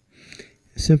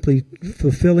 Simply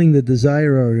fulfilling the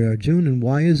desire of Arjuna. And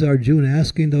why is Arjuna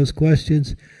asking those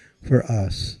questions? For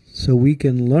us, so we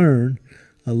can learn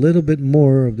a little bit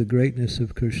more of the greatness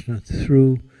of Krishna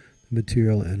through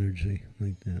material energy,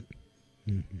 like that.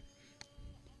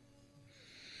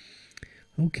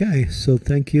 Okay, so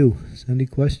thank you. Any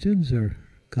questions or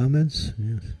comments?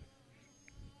 Yes.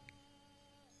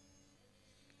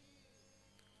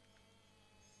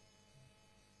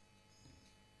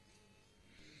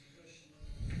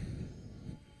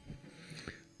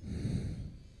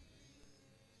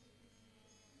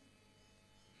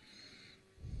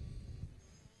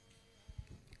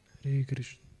 Hare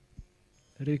Krishna.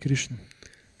 Hare Krishna.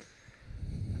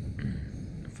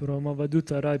 From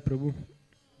Avaduta Rai Prabhu.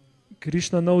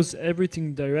 Krishna knows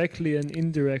everything directly and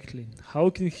indirectly. How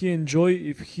can he enjoy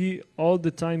if he all the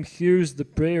time hears the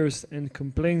prayers and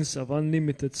complaints of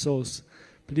unlimited souls?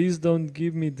 Please don't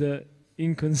give me the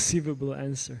inconceivable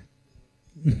answer.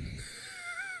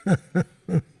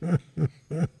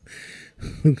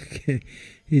 Okay.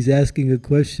 He's asking a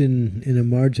question in a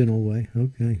marginal way.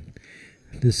 Okay.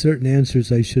 There's certain answers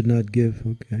I should not give.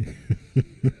 Okay.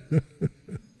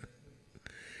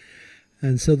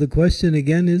 And so the question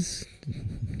again is?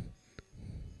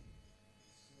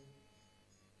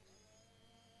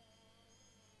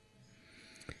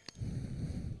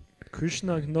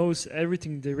 Krishna knows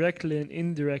everything directly and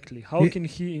indirectly. How can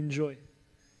he enjoy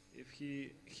if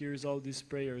he hears all these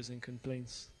prayers and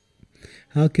complaints?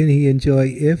 How can he enjoy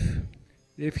if?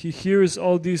 If he hears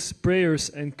all these prayers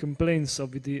and complaints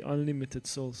of the unlimited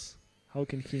souls, how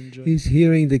can he enjoy? He's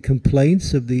hearing the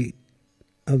complaints of the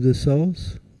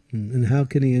souls. And how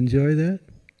can he enjoy that?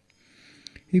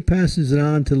 He passes it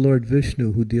on to Lord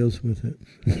Vishnu, who deals with it.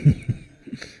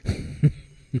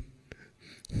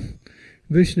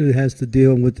 Vishnu has to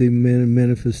deal with the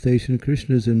manifestation.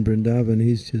 Krishna's in Vrindavan.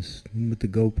 He's just with the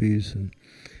gopis, and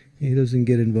he doesn't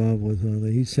get involved with all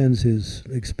that. He sends his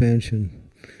expansion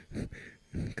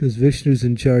because Vishnu's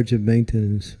in charge of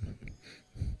maintenance.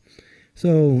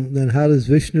 So then how does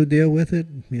Vishnu deal with it?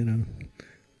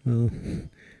 Well,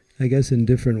 I guess in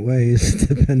different ways,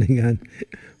 depending on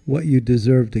what you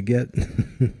deserve to get.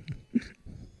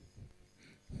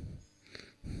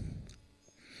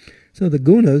 So the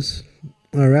gunas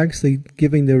are actually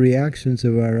giving the reactions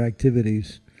of our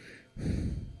activities.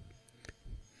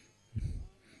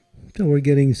 So we're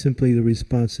getting simply the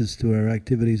responses to our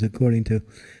activities according to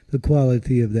the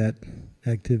quality of that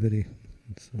activity.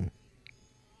 So,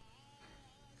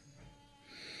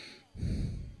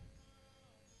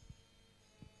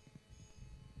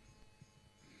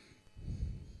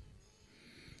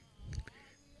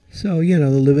 the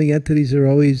living entities are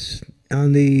always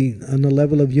on the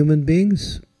level of human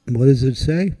beings. What does it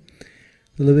say?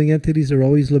 The living entities are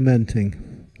always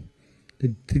lamenting. The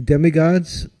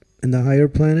demigods and the higher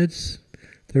planets,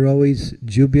 they're always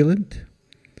jubilant.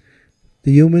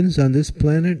 The humans on this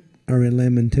planet are in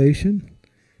lamentation.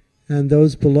 And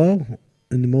those below,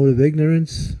 in the mode of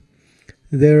ignorance,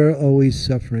 they're always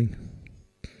suffering.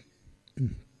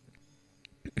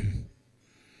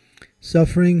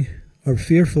 Suffering or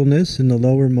fearfulness in the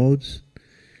lower modes.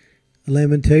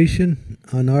 Lamentation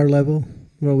on our level,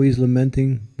 we're always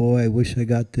lamenting, boy, I wish I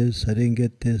got this, I didn't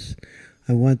get this.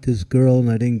 I want this girl and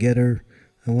I didn't get her.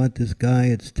 I want this guy,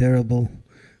 it's terrible.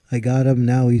 I got him,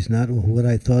 now he's not what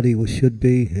I thought he should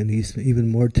be, and he's even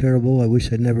more terrible. I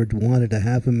wish I never wanted to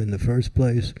have him in the first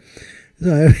place.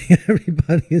 So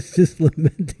everybody is just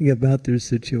lamenting about their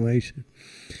situation.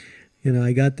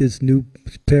 I got this new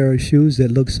pair of shoes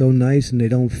that look so nice and they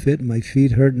don't fit. My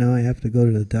feet hurt, now I have to go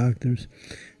to the doctors.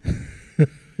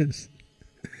 It's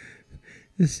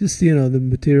just, the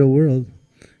material world.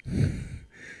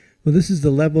 Well, this is the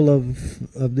level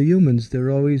of the humans. They're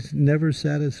always never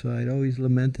satisfied, always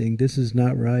lamenting. This is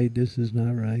not right, this is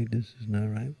not right, this is not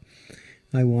right.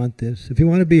 I want this. If you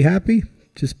want to be happy,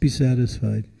 just be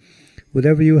satisfied.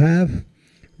 Whatever you have,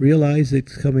 realize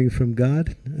it's coming from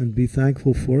God and be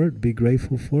thankful for it, be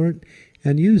grateful for it,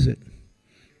 and use it.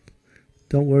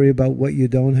 Don't worry about what you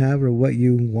don't have or what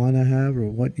you want to have or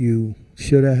what you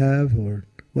should have or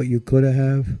what you could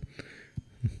have.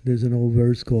 There's an old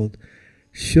verse called,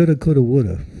 shoulda, coulda,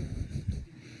 woulda.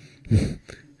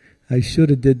 I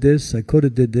shoulda did this, I coulda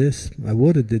did this, I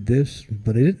woulda did this,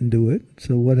 but I didn't do it.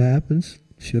 So what happens?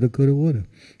 Shoulda, coulda, woulda.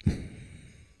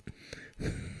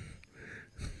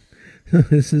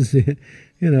 This is,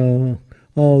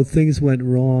 things went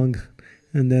wrong.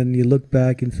 And then you look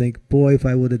back and think, boy, if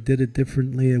I would have did it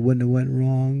differently, it wouldn't have went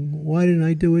wrong. Why didn't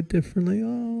I do it differently?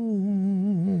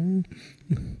 Oh.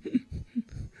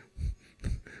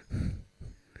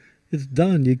 It's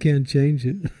done. You can't change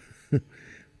it.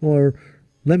 Or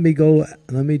let me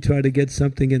try to get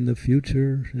something in the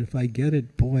future. If I get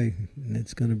it, boy,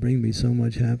 it's going to bring me so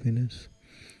much happiness.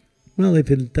 Well, if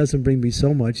it doesn't bring me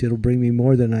so much, it'll bring me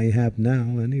more than I have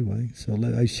now anyway. So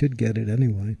I should get it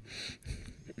anyway.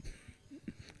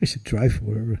 I should try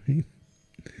for it, right?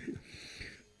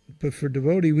 But for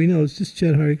devotee, we know it's just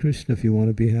chant Hare Krishna if you want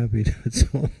to be happy. That's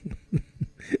all.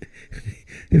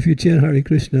 If you chant Hare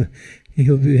Krishna,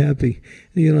 you'll be happy.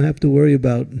 And you don't have to worry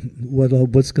about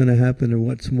what's going to happen or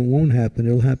what won't happen.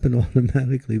 It'll happen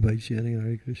automatically by chanting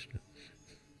Hare Krishna.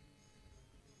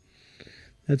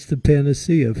 That's the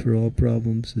panacea for all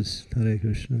problems, is Hare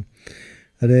Krishna.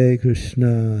 Hare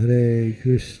Krishna, Hare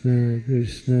Krishna,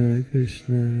 Krishna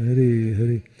Krishna, Hare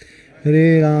Hare.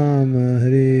 Hare Rama,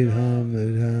 Hare Rama,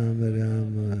 Rama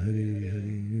Rama, Hare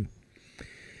Hare.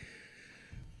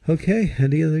 Okay,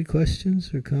 any other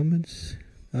questions or comments?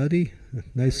 Adi,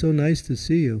 so nice to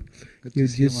see you. Good to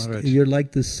see you, Maharaj. You're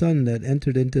like the sun that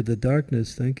entered into the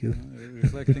darkness. Thank you.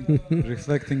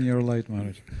 Reflecting your light,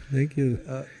 Maharaj. Thank you.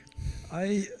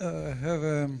 I have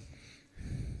an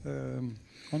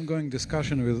ongoing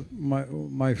discussion with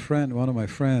my friend, one of my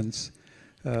friends.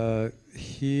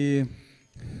 He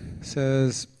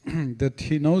says that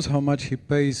he knows how much he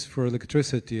pays for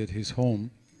electricity at his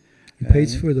home. He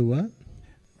pays for the what?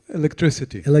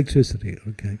 Electricity. Electricity,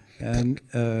 okay. And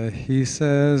he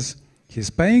says he's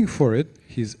paying for it,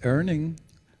 he's earning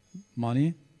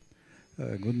money,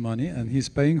 good money, and he's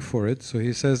paying for it. So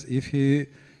he says if he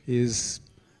is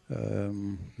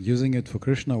using it for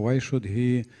Krishna, why should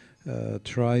he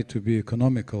try to be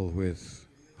economical with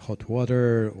hot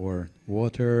water or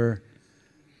water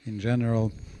in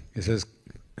general? He says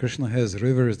Krishna has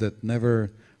rivers that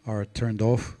never are turned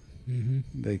off. Mhm.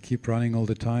 They keep running all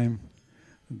the time.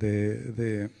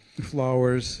 The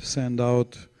flowers send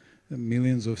out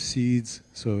millions of seeds.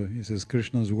 So he says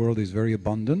Krishna's world is very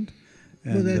abundant.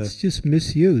 Well, And that's just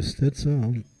misuse, that's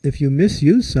all. If you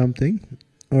misuse something,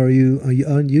 or you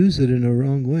unuse it in a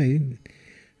wrong way,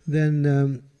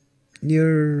 then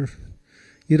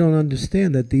you don't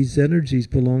understand that these energies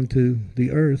belong to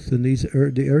the earth, and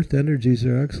the earth energies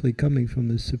are actually coming from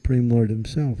the Supreme Lord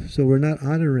Himself. So we're not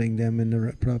honoring them in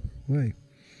the proper way.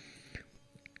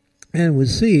 And we'll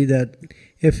see that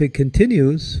if it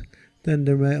continues, then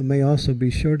there may also be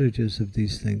shortages of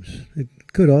these things. It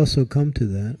could also come to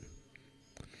that.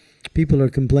 People are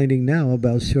complaining now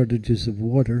about shortages of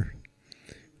water.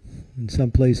 In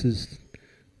some places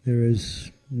there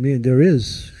is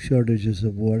shortages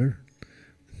of water.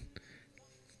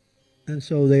 And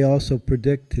so they also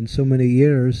predict in so many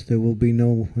years there will be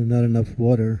not enough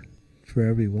water for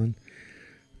everyone.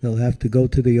 They'll have to go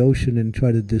to the ocean and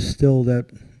try to distill that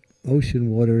ocean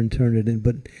water and turn it in.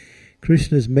 But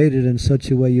Krishna's made it in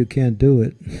such a way you can't do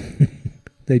it.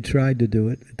 They tried to do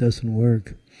it. It doesn't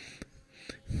work.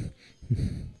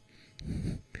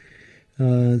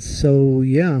 So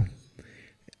yeah,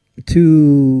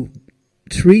 to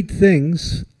treat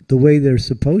things the way they're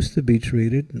supposed to be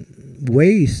treated,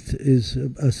 waste is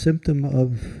a symptom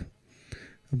of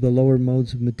the lower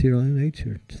modes of material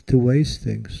nature. To waste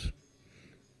things,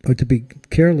 or to be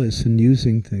careless in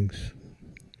using things.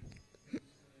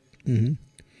 Mm-hmm.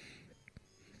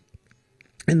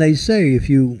 And they say if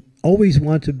you always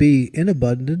want to be in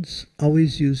abundance,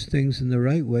 always use things in the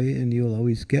right way, and you'll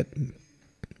always get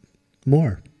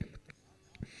more.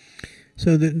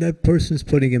 So that person's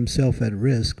putting himself at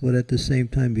risk, but at the same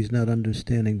time he's not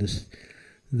understanding this,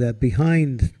 that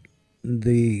behind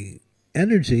the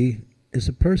energy is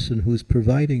a person who's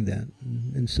providing that.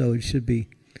 And so it should be.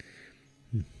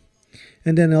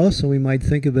 And then also we might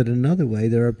think of it another way.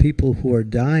 There are people who are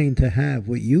dying to have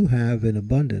what you have in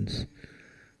abundance.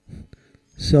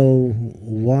 So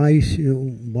why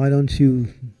don't you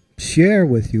share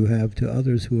what you have to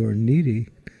others who are needy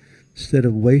instead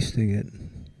of wasting it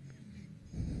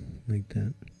like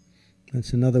that?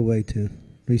 That's another way to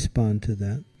respond to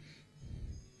that.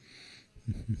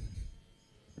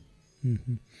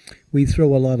 Mm-hmm. We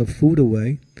throw a lot of food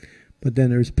away, but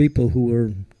then there's people who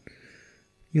are,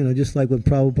 just like when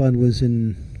Prabhupada was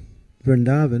in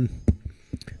Vrindavan,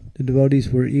 the devotees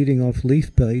were eating off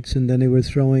leaf plates, and then they were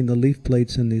throwing the leaf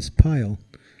plates in this pile.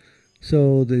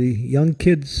 So the young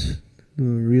kids,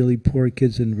 really poor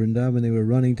kids in Vrindavan, they were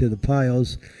running to the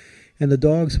piles, and the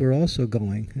dogs were also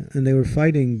going, and they were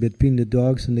fighting between the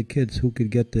dogs and the kids who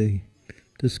could get the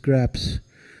scraps.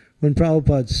 When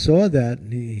Prabhupada saw that,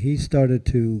 he started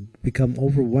to become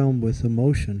overwhelmed with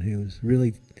emotion. He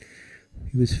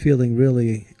was feeling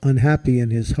really unhappy in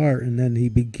his heart, and then he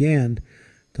began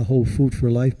the whole Food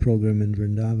for Life program in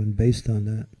Vrindavan based on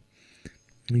that.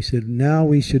 And he said, now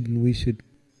we should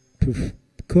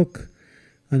cook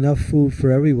enough food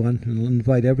for everyone and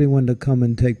invite everyone to come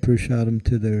and take prasadam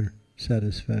to their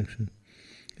satisfaction.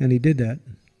 And he did that.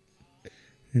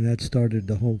 And that started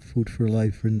the whole Food for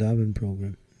Life Vrindavan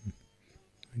program.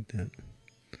 Like that.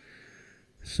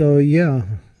 So yeah,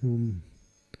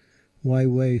 why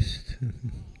waste?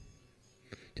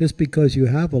 Just because you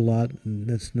have a lot,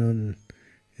 that's not.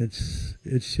 It's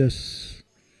just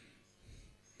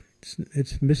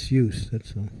it's misuse.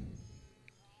 That's all.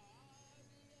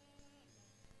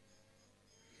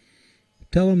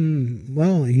 Tell him.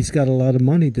 Well, he's got a lot of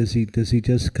money. Does he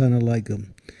just kind of like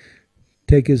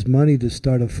take his money to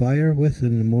start a fire with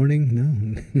in the morning?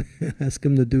 No. Ask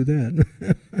him to do that.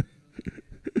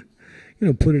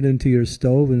 Put it into your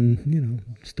stove and,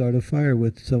 start a fire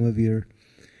with some of your,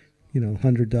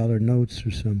 $100 notes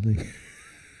or something.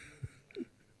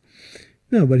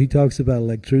 No, but he talks about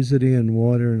electricity and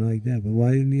water and like that. But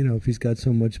why, if he's got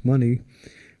so much money,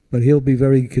 but he'll be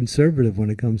very conservative when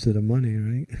it comes to the money,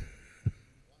 right?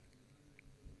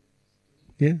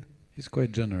 Yeah. he's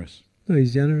quite generous. Oh,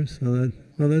 he's generous? Well,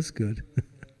 that's good.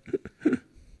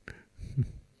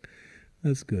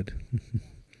 That's good.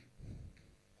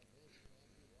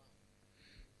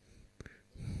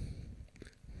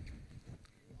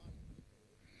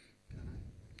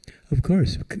 Of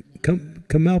course.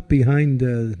 Come out behind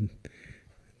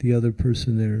the other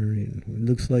person there. It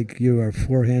looks like you are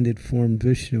four-handed formed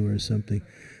Vishnu or something.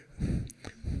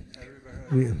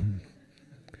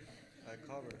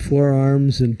 Four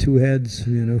arms and two heads,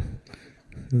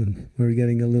 We're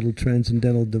getting a little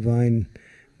transcendental divine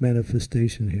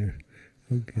manifestation here.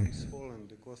 Okay. I'm swollen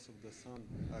because of the sun.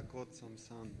 I caught some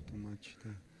sun too much.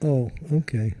 Oh,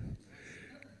 okay.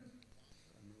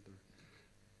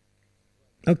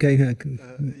 Okay,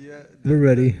 Yeah, we're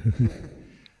ready.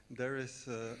 there is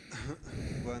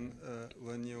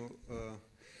when you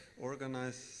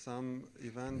organize some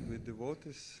event with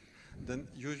devotees, then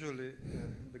usually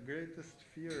the greatest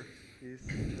fear is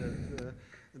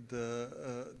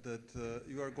that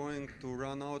you are going to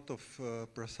run out of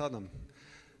prasadam.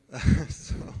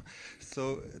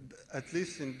 so, at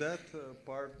least in that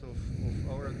part of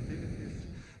our activities,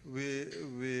 we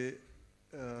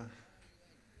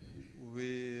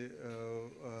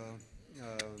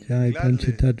Jai gladly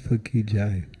Panchatattva ki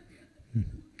jai.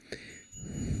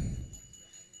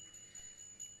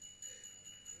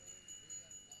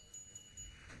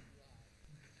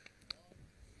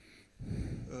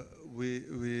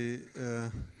 we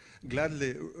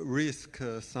gladly risk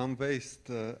some waste,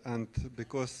 and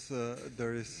because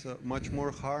there is much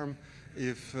more harm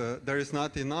if there is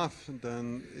not enough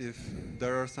than if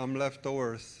there are some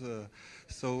leftovers.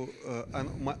 And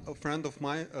a friend of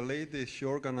mine, a lady, she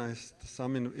organized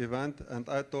some event, and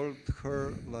I told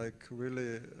her, like,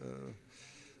 really,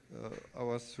 I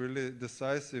was really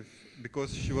decisive,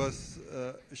 because she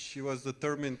was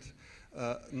determined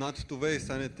not to waste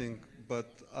anything.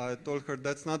 But I told her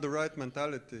that's not the right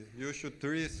mentality. You should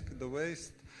risk the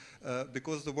waste,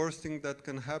 because the worst thing that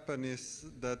can happen is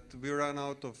that we run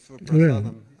out of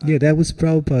prasadam. Yeah, that was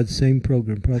Prabhupada's same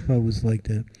program. Prabhupada was like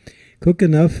that. Cook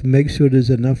enough, make sure there's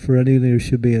enough for anything, there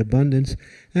should be abundance.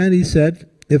 And he said,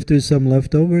 if there's some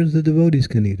left over, the devotees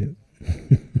can eat it.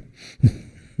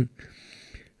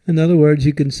 In other words,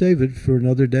 you can save it for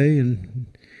another day. And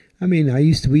I mean,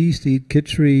 we used to eat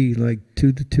khichdi like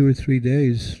 2 or 3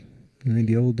 days in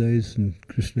the old days in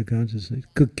Krishna consciousness.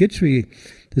 Cook khichdi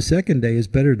the second day is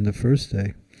better than the first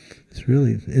day. It's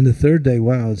really, in the third day,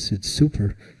 wow, it's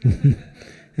super.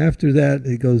 After that,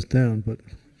 it goes down, but...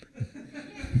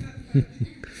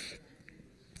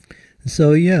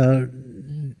 So yeah,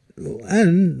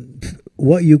 and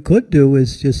what you could do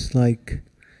is just like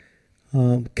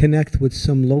connect with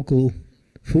some local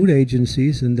food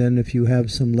agencies, and then if you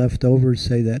have some leftovers,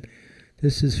 say that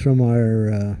this is from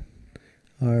our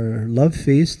love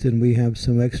feast, and we have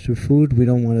some extra food, we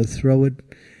don't want to throw it,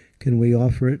 can we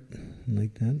offer it,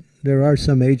 like that. There are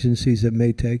some agencies that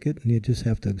may take it, and you just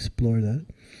have to explore that.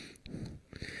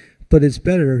 But it's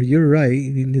better, you're right,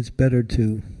 it's better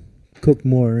to cook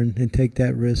more and take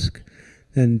that risk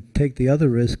than take the other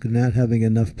risk of not having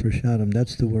enough prasadam.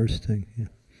 That's the worst thing. Yeah.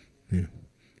 Yeah.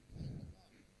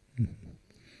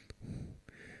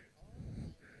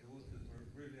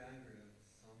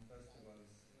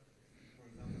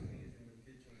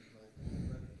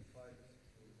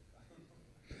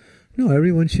 No,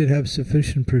 everyone should have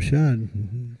sufficient prasad.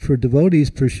 For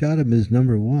devotees, prasadam is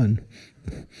number one.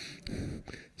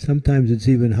 Sometimes it's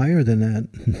even higher than that.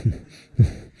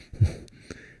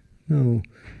 No,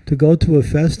 to go to a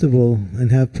festival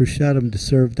and have prasadam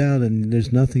served out and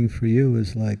there's nothing for you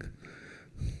is like,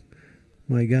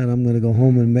 my God, I'm going to go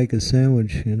home and make a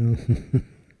sandwich, you know.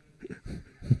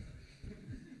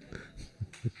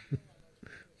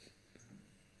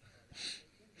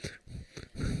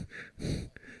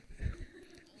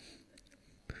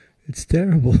 It's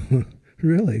terrible,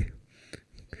 really.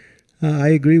 I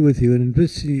agree with you, and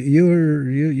this,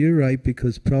 you're right,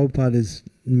 because Prabhupada has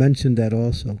mentioned that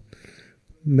also.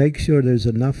 Make sure there's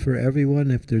enough for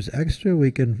everyone. If there's extra,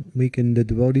 the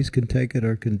devotees can take it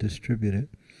or can distribute it.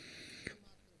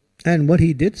 And what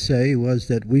he did say was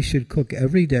that we should cook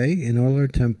every day in all our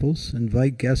temples,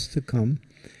 invite guests to come,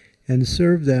 and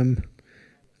serve them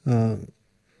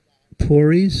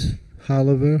puris,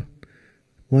 halava,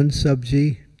 one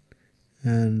sabji,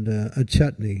 and a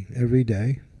chutney every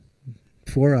day.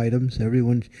 4 items.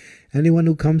 Anyone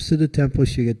who comes to the temple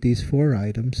should get these 4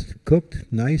 items, cooked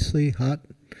nicely, hot,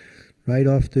 right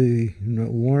off the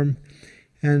warm.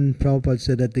 And Prabhupada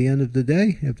said at the end of the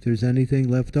day, if there's anything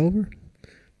left over,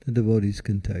 the devotees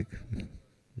can take.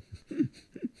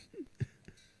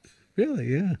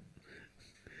 Really, yeah.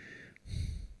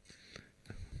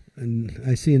 And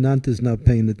I see Ananta's not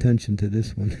paying attention to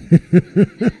this one.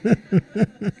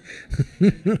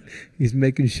 He's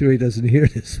making sure he doesn't hear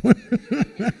this one.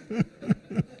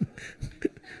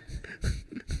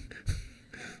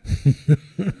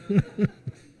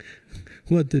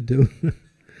 What to do?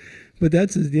 But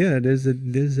that's, yeah, there's a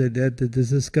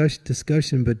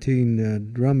discussion between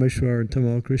Rameshwar and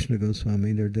Tamal Krishna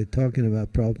Goswami. They're talking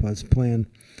about Prabhupada's plan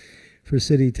for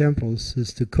city temples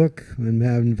is to cook and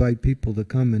invite people to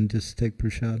come and just take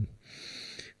prasad.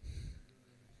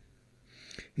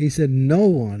 He said no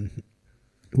one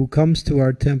who comes to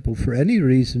our temple for any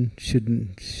reason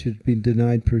should be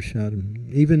denied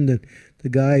prasadam. Even the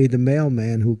guy, the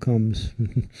mailman who comes,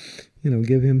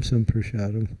 give him some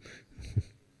prasadam.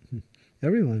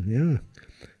 Everyone, yeah.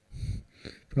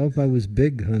 Prabhupada was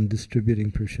big on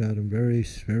distributing prasadam, very,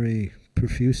 very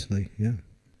profusely, yeah.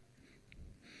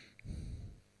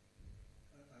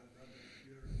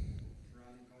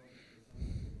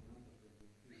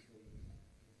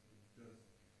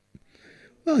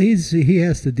 Well, he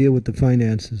has to deal with the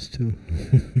finances too.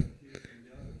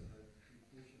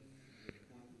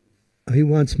 He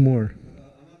wants more.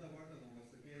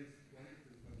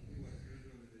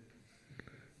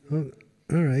 Oh,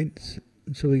 all right.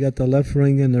 So we got the left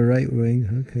wing and the right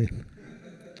wing. Okay.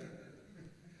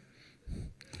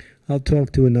 I'll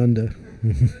talk to Ananda.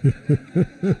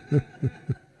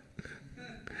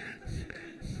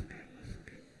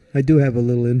 I do have a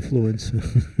little influence.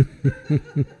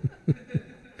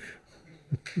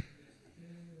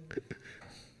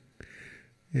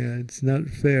 Yeah, it's not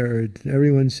fair.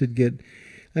 Everyone should get...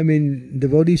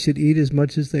 devotees should eat as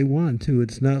much as they want, too.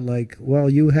 It's not like, well,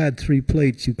 you had 3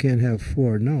 plates, you can't have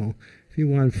 4. No. If you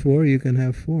want 4, you can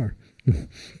have 4.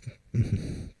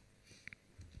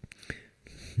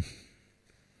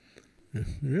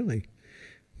 Really.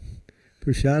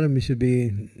 Prasadam should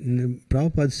be...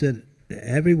 Prabhupada said,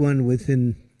 everyone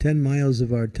within 10 miles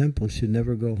of our temple should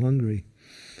never go hungry.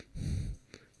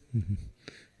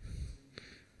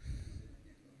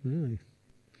 Really?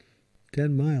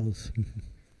 10 miles.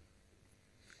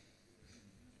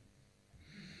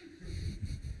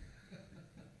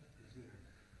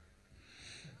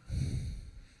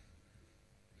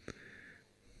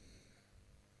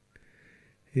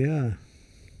 Yeah.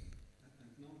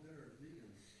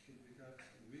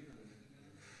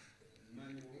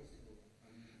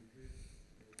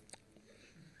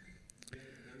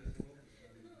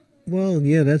 Well,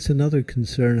 yeah, that's another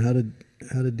concern, how to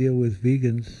deal with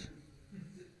vegans.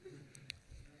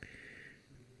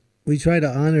 We try to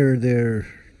honor their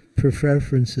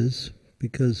preferences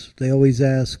because they always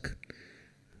ask,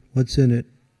 what's in it?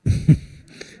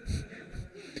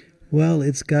 Well,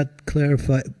 it's got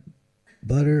clarified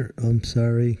butter. I'm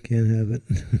sorry, can't have it.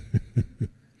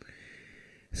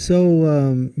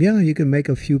 So, yeah, you can make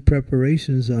a few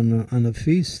preparations on a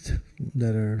feast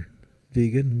that are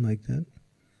vegan like that.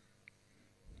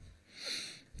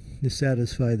 To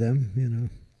satisfy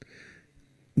them,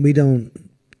 We don't,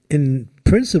 in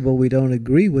principle, we don't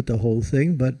agree with the whole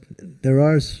thing, but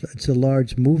it's a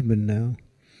large movement now,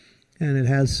 and it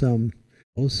has some.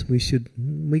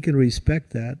 We can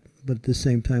respect that, but at the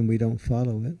same time, we don't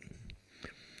follow it.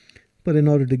 But in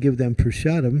order to give them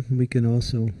prasadam, we can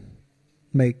also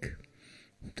make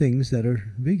things that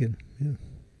are vegan. Yeah.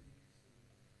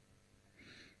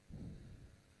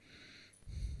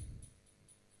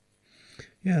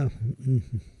 Yeah,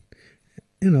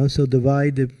 so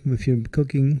if you're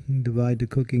cooking, divide the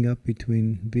cooking up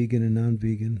between vegan and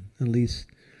non-vegan. At least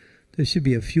there should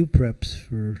be a few preps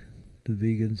for the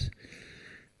vegans.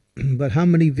 But how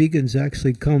many vegans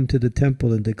actually come to the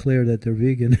temple and declare that they're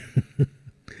vegan?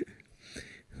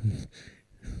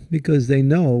 Because they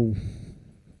know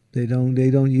they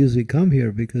don't usually come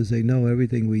here because they know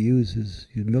everything we use is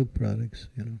milk products,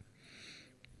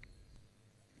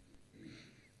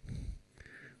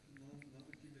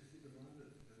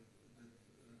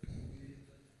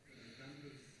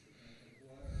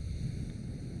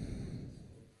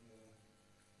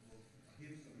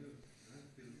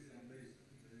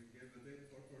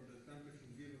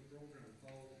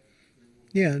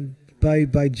 Yeah, by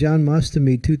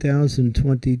Janmashtami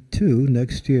 2022,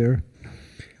 next year,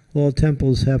 all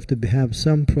temples have to have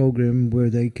some program where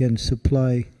they can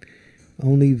supply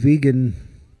only vegan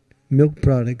milk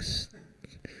products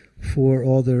for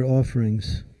all their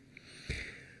offerings.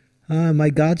 My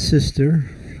godsister,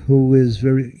 who is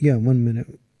one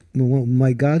minute.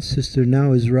 My godsister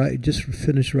now is just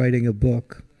finished writing a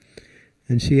book,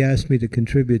 and she asked me to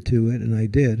contribute to it, and I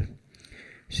did.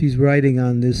 She's writing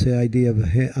on this idea of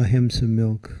ahimsa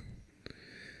milk.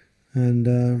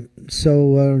 And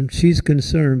so she's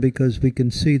concerned because we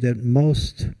can see that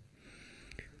most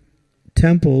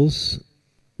temples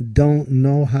don't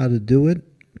know how to do it,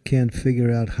 can't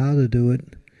figure out how to do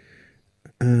it,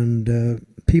 and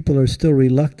people are still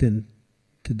reluctant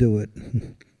to do it.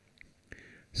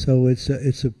 So it's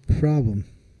a problem.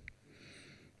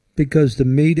 Because the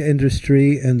meat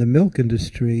industry and the milk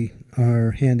industry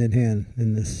are hand in hand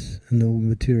in the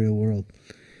material world.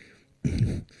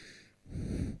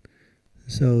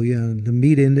 So yeah, the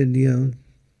meat industry,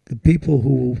 the people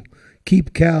who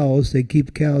keep cows, they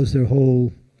keep cows their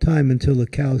whole time until the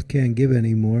cows can't give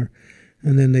anymore,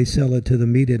 and then they sell it to the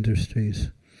meat industries.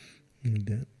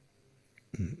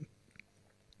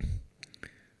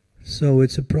 So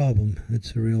it's a problem.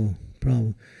 It's a real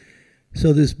problem.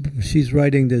 So she's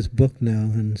writing this book now,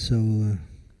 and so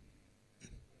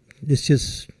it's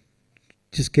just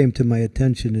came to my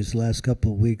attention these last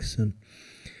couple of weeks, and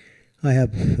I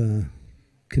have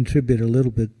contributed a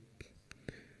little bit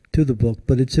to the book,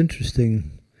 but it's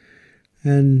interesting.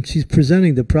 And she's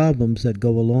presenting the problems that go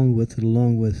along with it,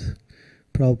 along with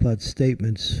Prabhupada's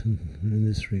statements in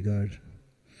this regard.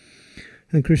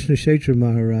 And Krishna Kshetra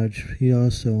Maharaj, he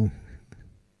also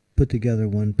put together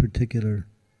one particular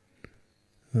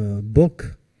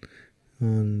book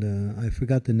on, I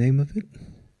forgot the name of it,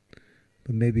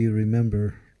 but maybe you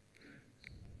remember.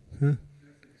 Huh?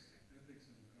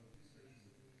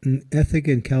 Ethic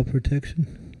and cow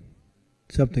protection?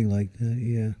 Something like that,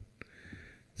 yeah.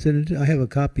 So I have a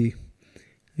copy.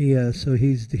 Yeah, so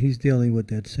he's dealing with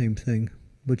that same thing,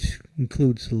 which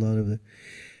includes a lot of it.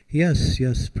 Yes,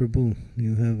 Prabhu,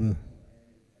 you have a...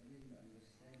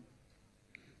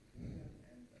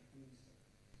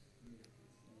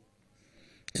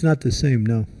 It's not the same,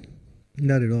 no.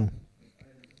 Not at all.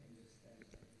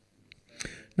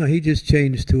 No, he just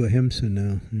changed to ahimsa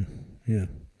now. Yeah.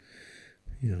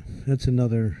 That's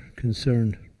another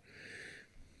concern.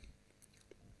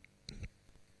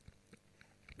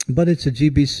 But it's a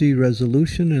GBC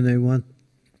resolution, and they want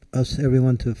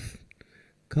everyone to...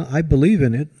 I believe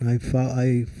in it. I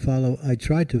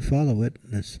try to follow it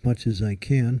as much as I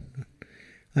can.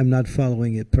 I'm not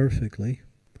following it perfectly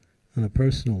on a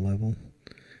personal level.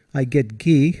 I get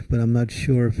ghee, but I'm not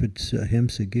sure if it's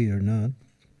ahimsa ghee or not.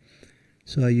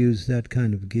 So I use that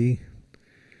kind of ghee.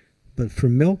 But for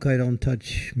milk, I don't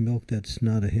touch milk that's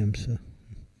not ahimsa.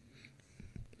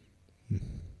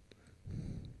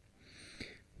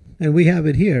 And we have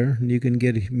it here. You can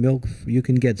get milk. You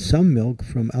can get some milk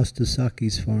from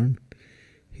Astasaki's farm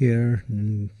here.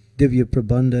 And Divya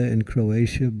Prabandha in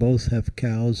Croatia both have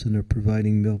cows and are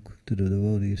providing milk to the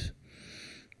devotees.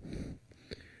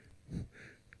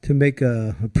 To make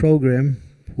a program,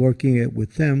 working it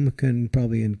with them can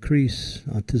probably increase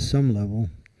to some level.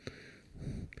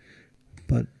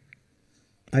 But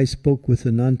I spoke with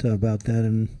Ananta about that,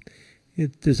 and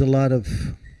there's a lot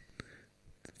of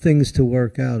things to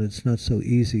work out. It's not so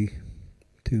easy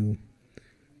to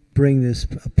bring this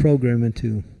program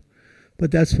into,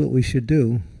 but that's what we should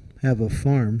do, have a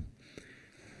farm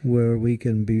where we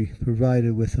can be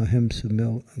provided with ahimsa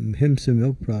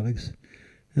milk products,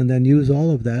 and then use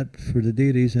all of that for the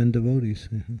deities and devotees.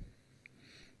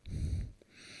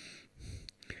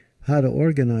 How to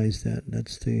organize that,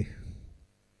 that's the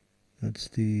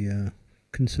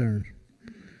concern.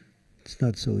 It's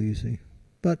not so easy,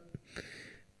 but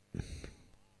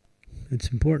it's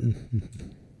important.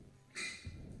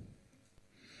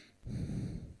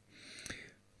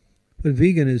 But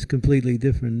vegan is completely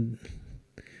different.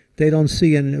 They don't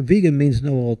see, and vegan means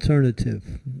no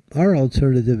alternative. Our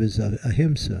alternative is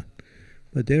ahimsa,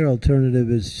 but their alternative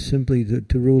is simply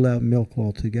to rule out milk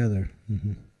altogether.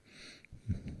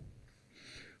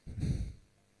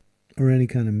 Or any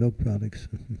kind of milk products.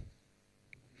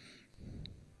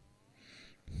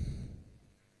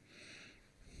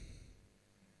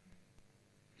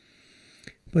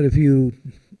 But if you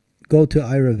go to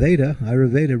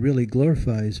Ayurveda really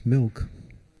glorifies milk.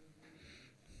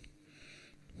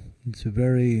 It's a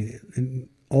very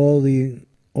all the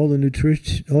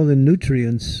nutrients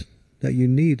that you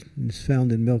need is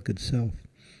found in milk itself.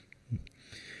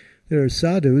 There are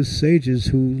sadhus, sages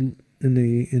who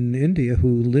in India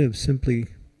who live simply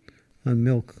on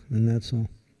milk, and that's all.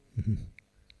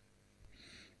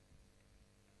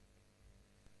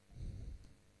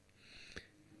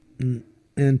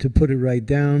 And to put it right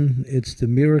down, it's the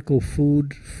miracle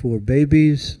food for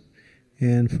babies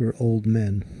and for old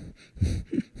men.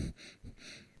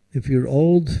 If you're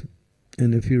old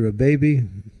and if you're a baby,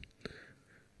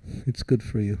 it's good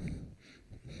for you.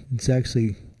 It's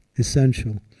actually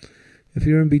essential. If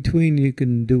you're in between, you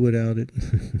can do without it,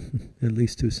 at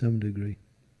least to some degree.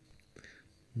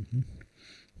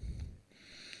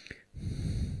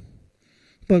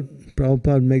 But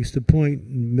Prabhupada makes the point,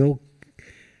 milk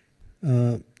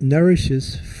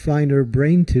nourishes finer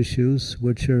brain tissues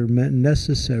which are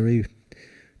necessary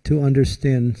to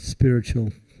understand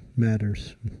spiritual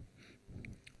matters.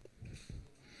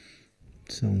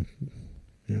 So,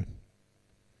 yeah.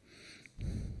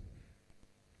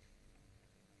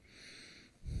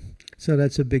 So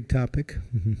that's a big topic.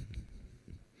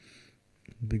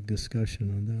 Big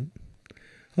discussion on that.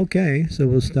 Okay, so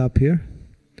we'll stop here.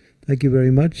 Thank you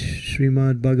very much.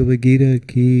 Srimad Bhagavad-gita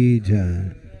ki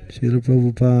jai. Srila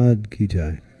Prabhupada ki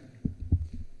jai.